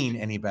green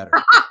any better?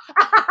 I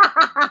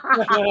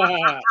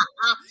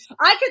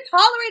could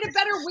tolerate it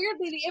better.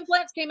 Weirdly, the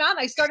implants came out and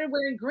I started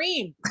wearing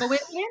green.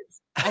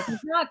 Coincidence? I think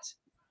not.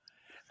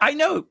 I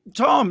know,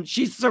 Tom,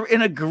 she's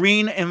in a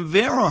green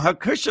environment. Her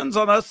cushions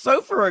on her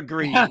sofa are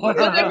green. No,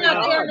 they're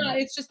not.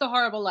 It's just a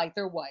horrible light.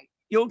 They're white.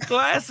 Your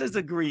glasses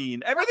are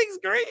green. Everything's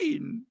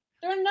green.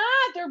 They're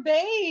not. They're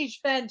beige,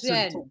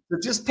 Fenton. So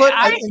just put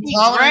I see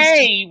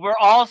gray. We're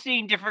all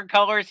seeing different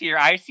colors here.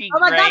 I see oh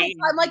my gray.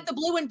 God, I like the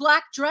blue and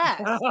black dress.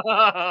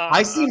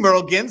 I see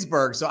Merle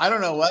Ginsburg, so I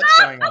don't know what's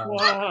going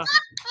on.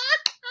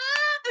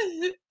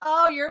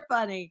 Oh, you're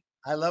funny.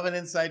 I love an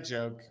inside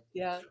joke.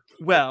 Yeah.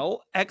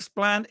 Well,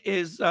 Explant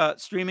is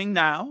streaming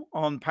now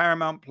on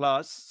Paramount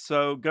Plus,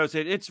 so go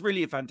see it. It's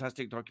really a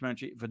fantastic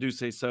documentary, if I do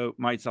say so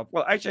myself.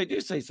 Well, actually, I do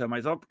say so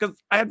myself because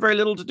I had very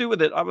little to do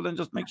with it other than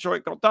just make sure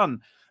it got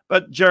done.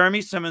 But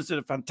Jeremy Simmons did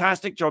a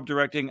fantastic job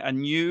directing,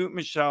 and you,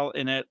 Michelle,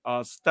 in it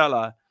are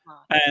stellar.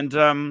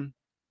 And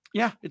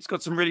yeah, it's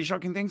got some really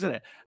shocking things in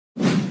it.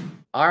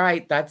 All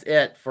right, that's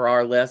it for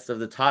our list of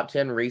the top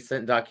 10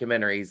 recent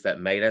documentaries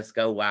that made us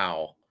go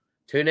wow.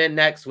 Tune in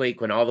next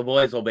week when all the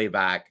boys will be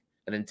back.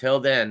 And until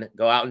then,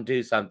 go out and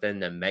do something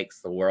that makes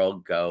the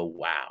world go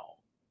wow.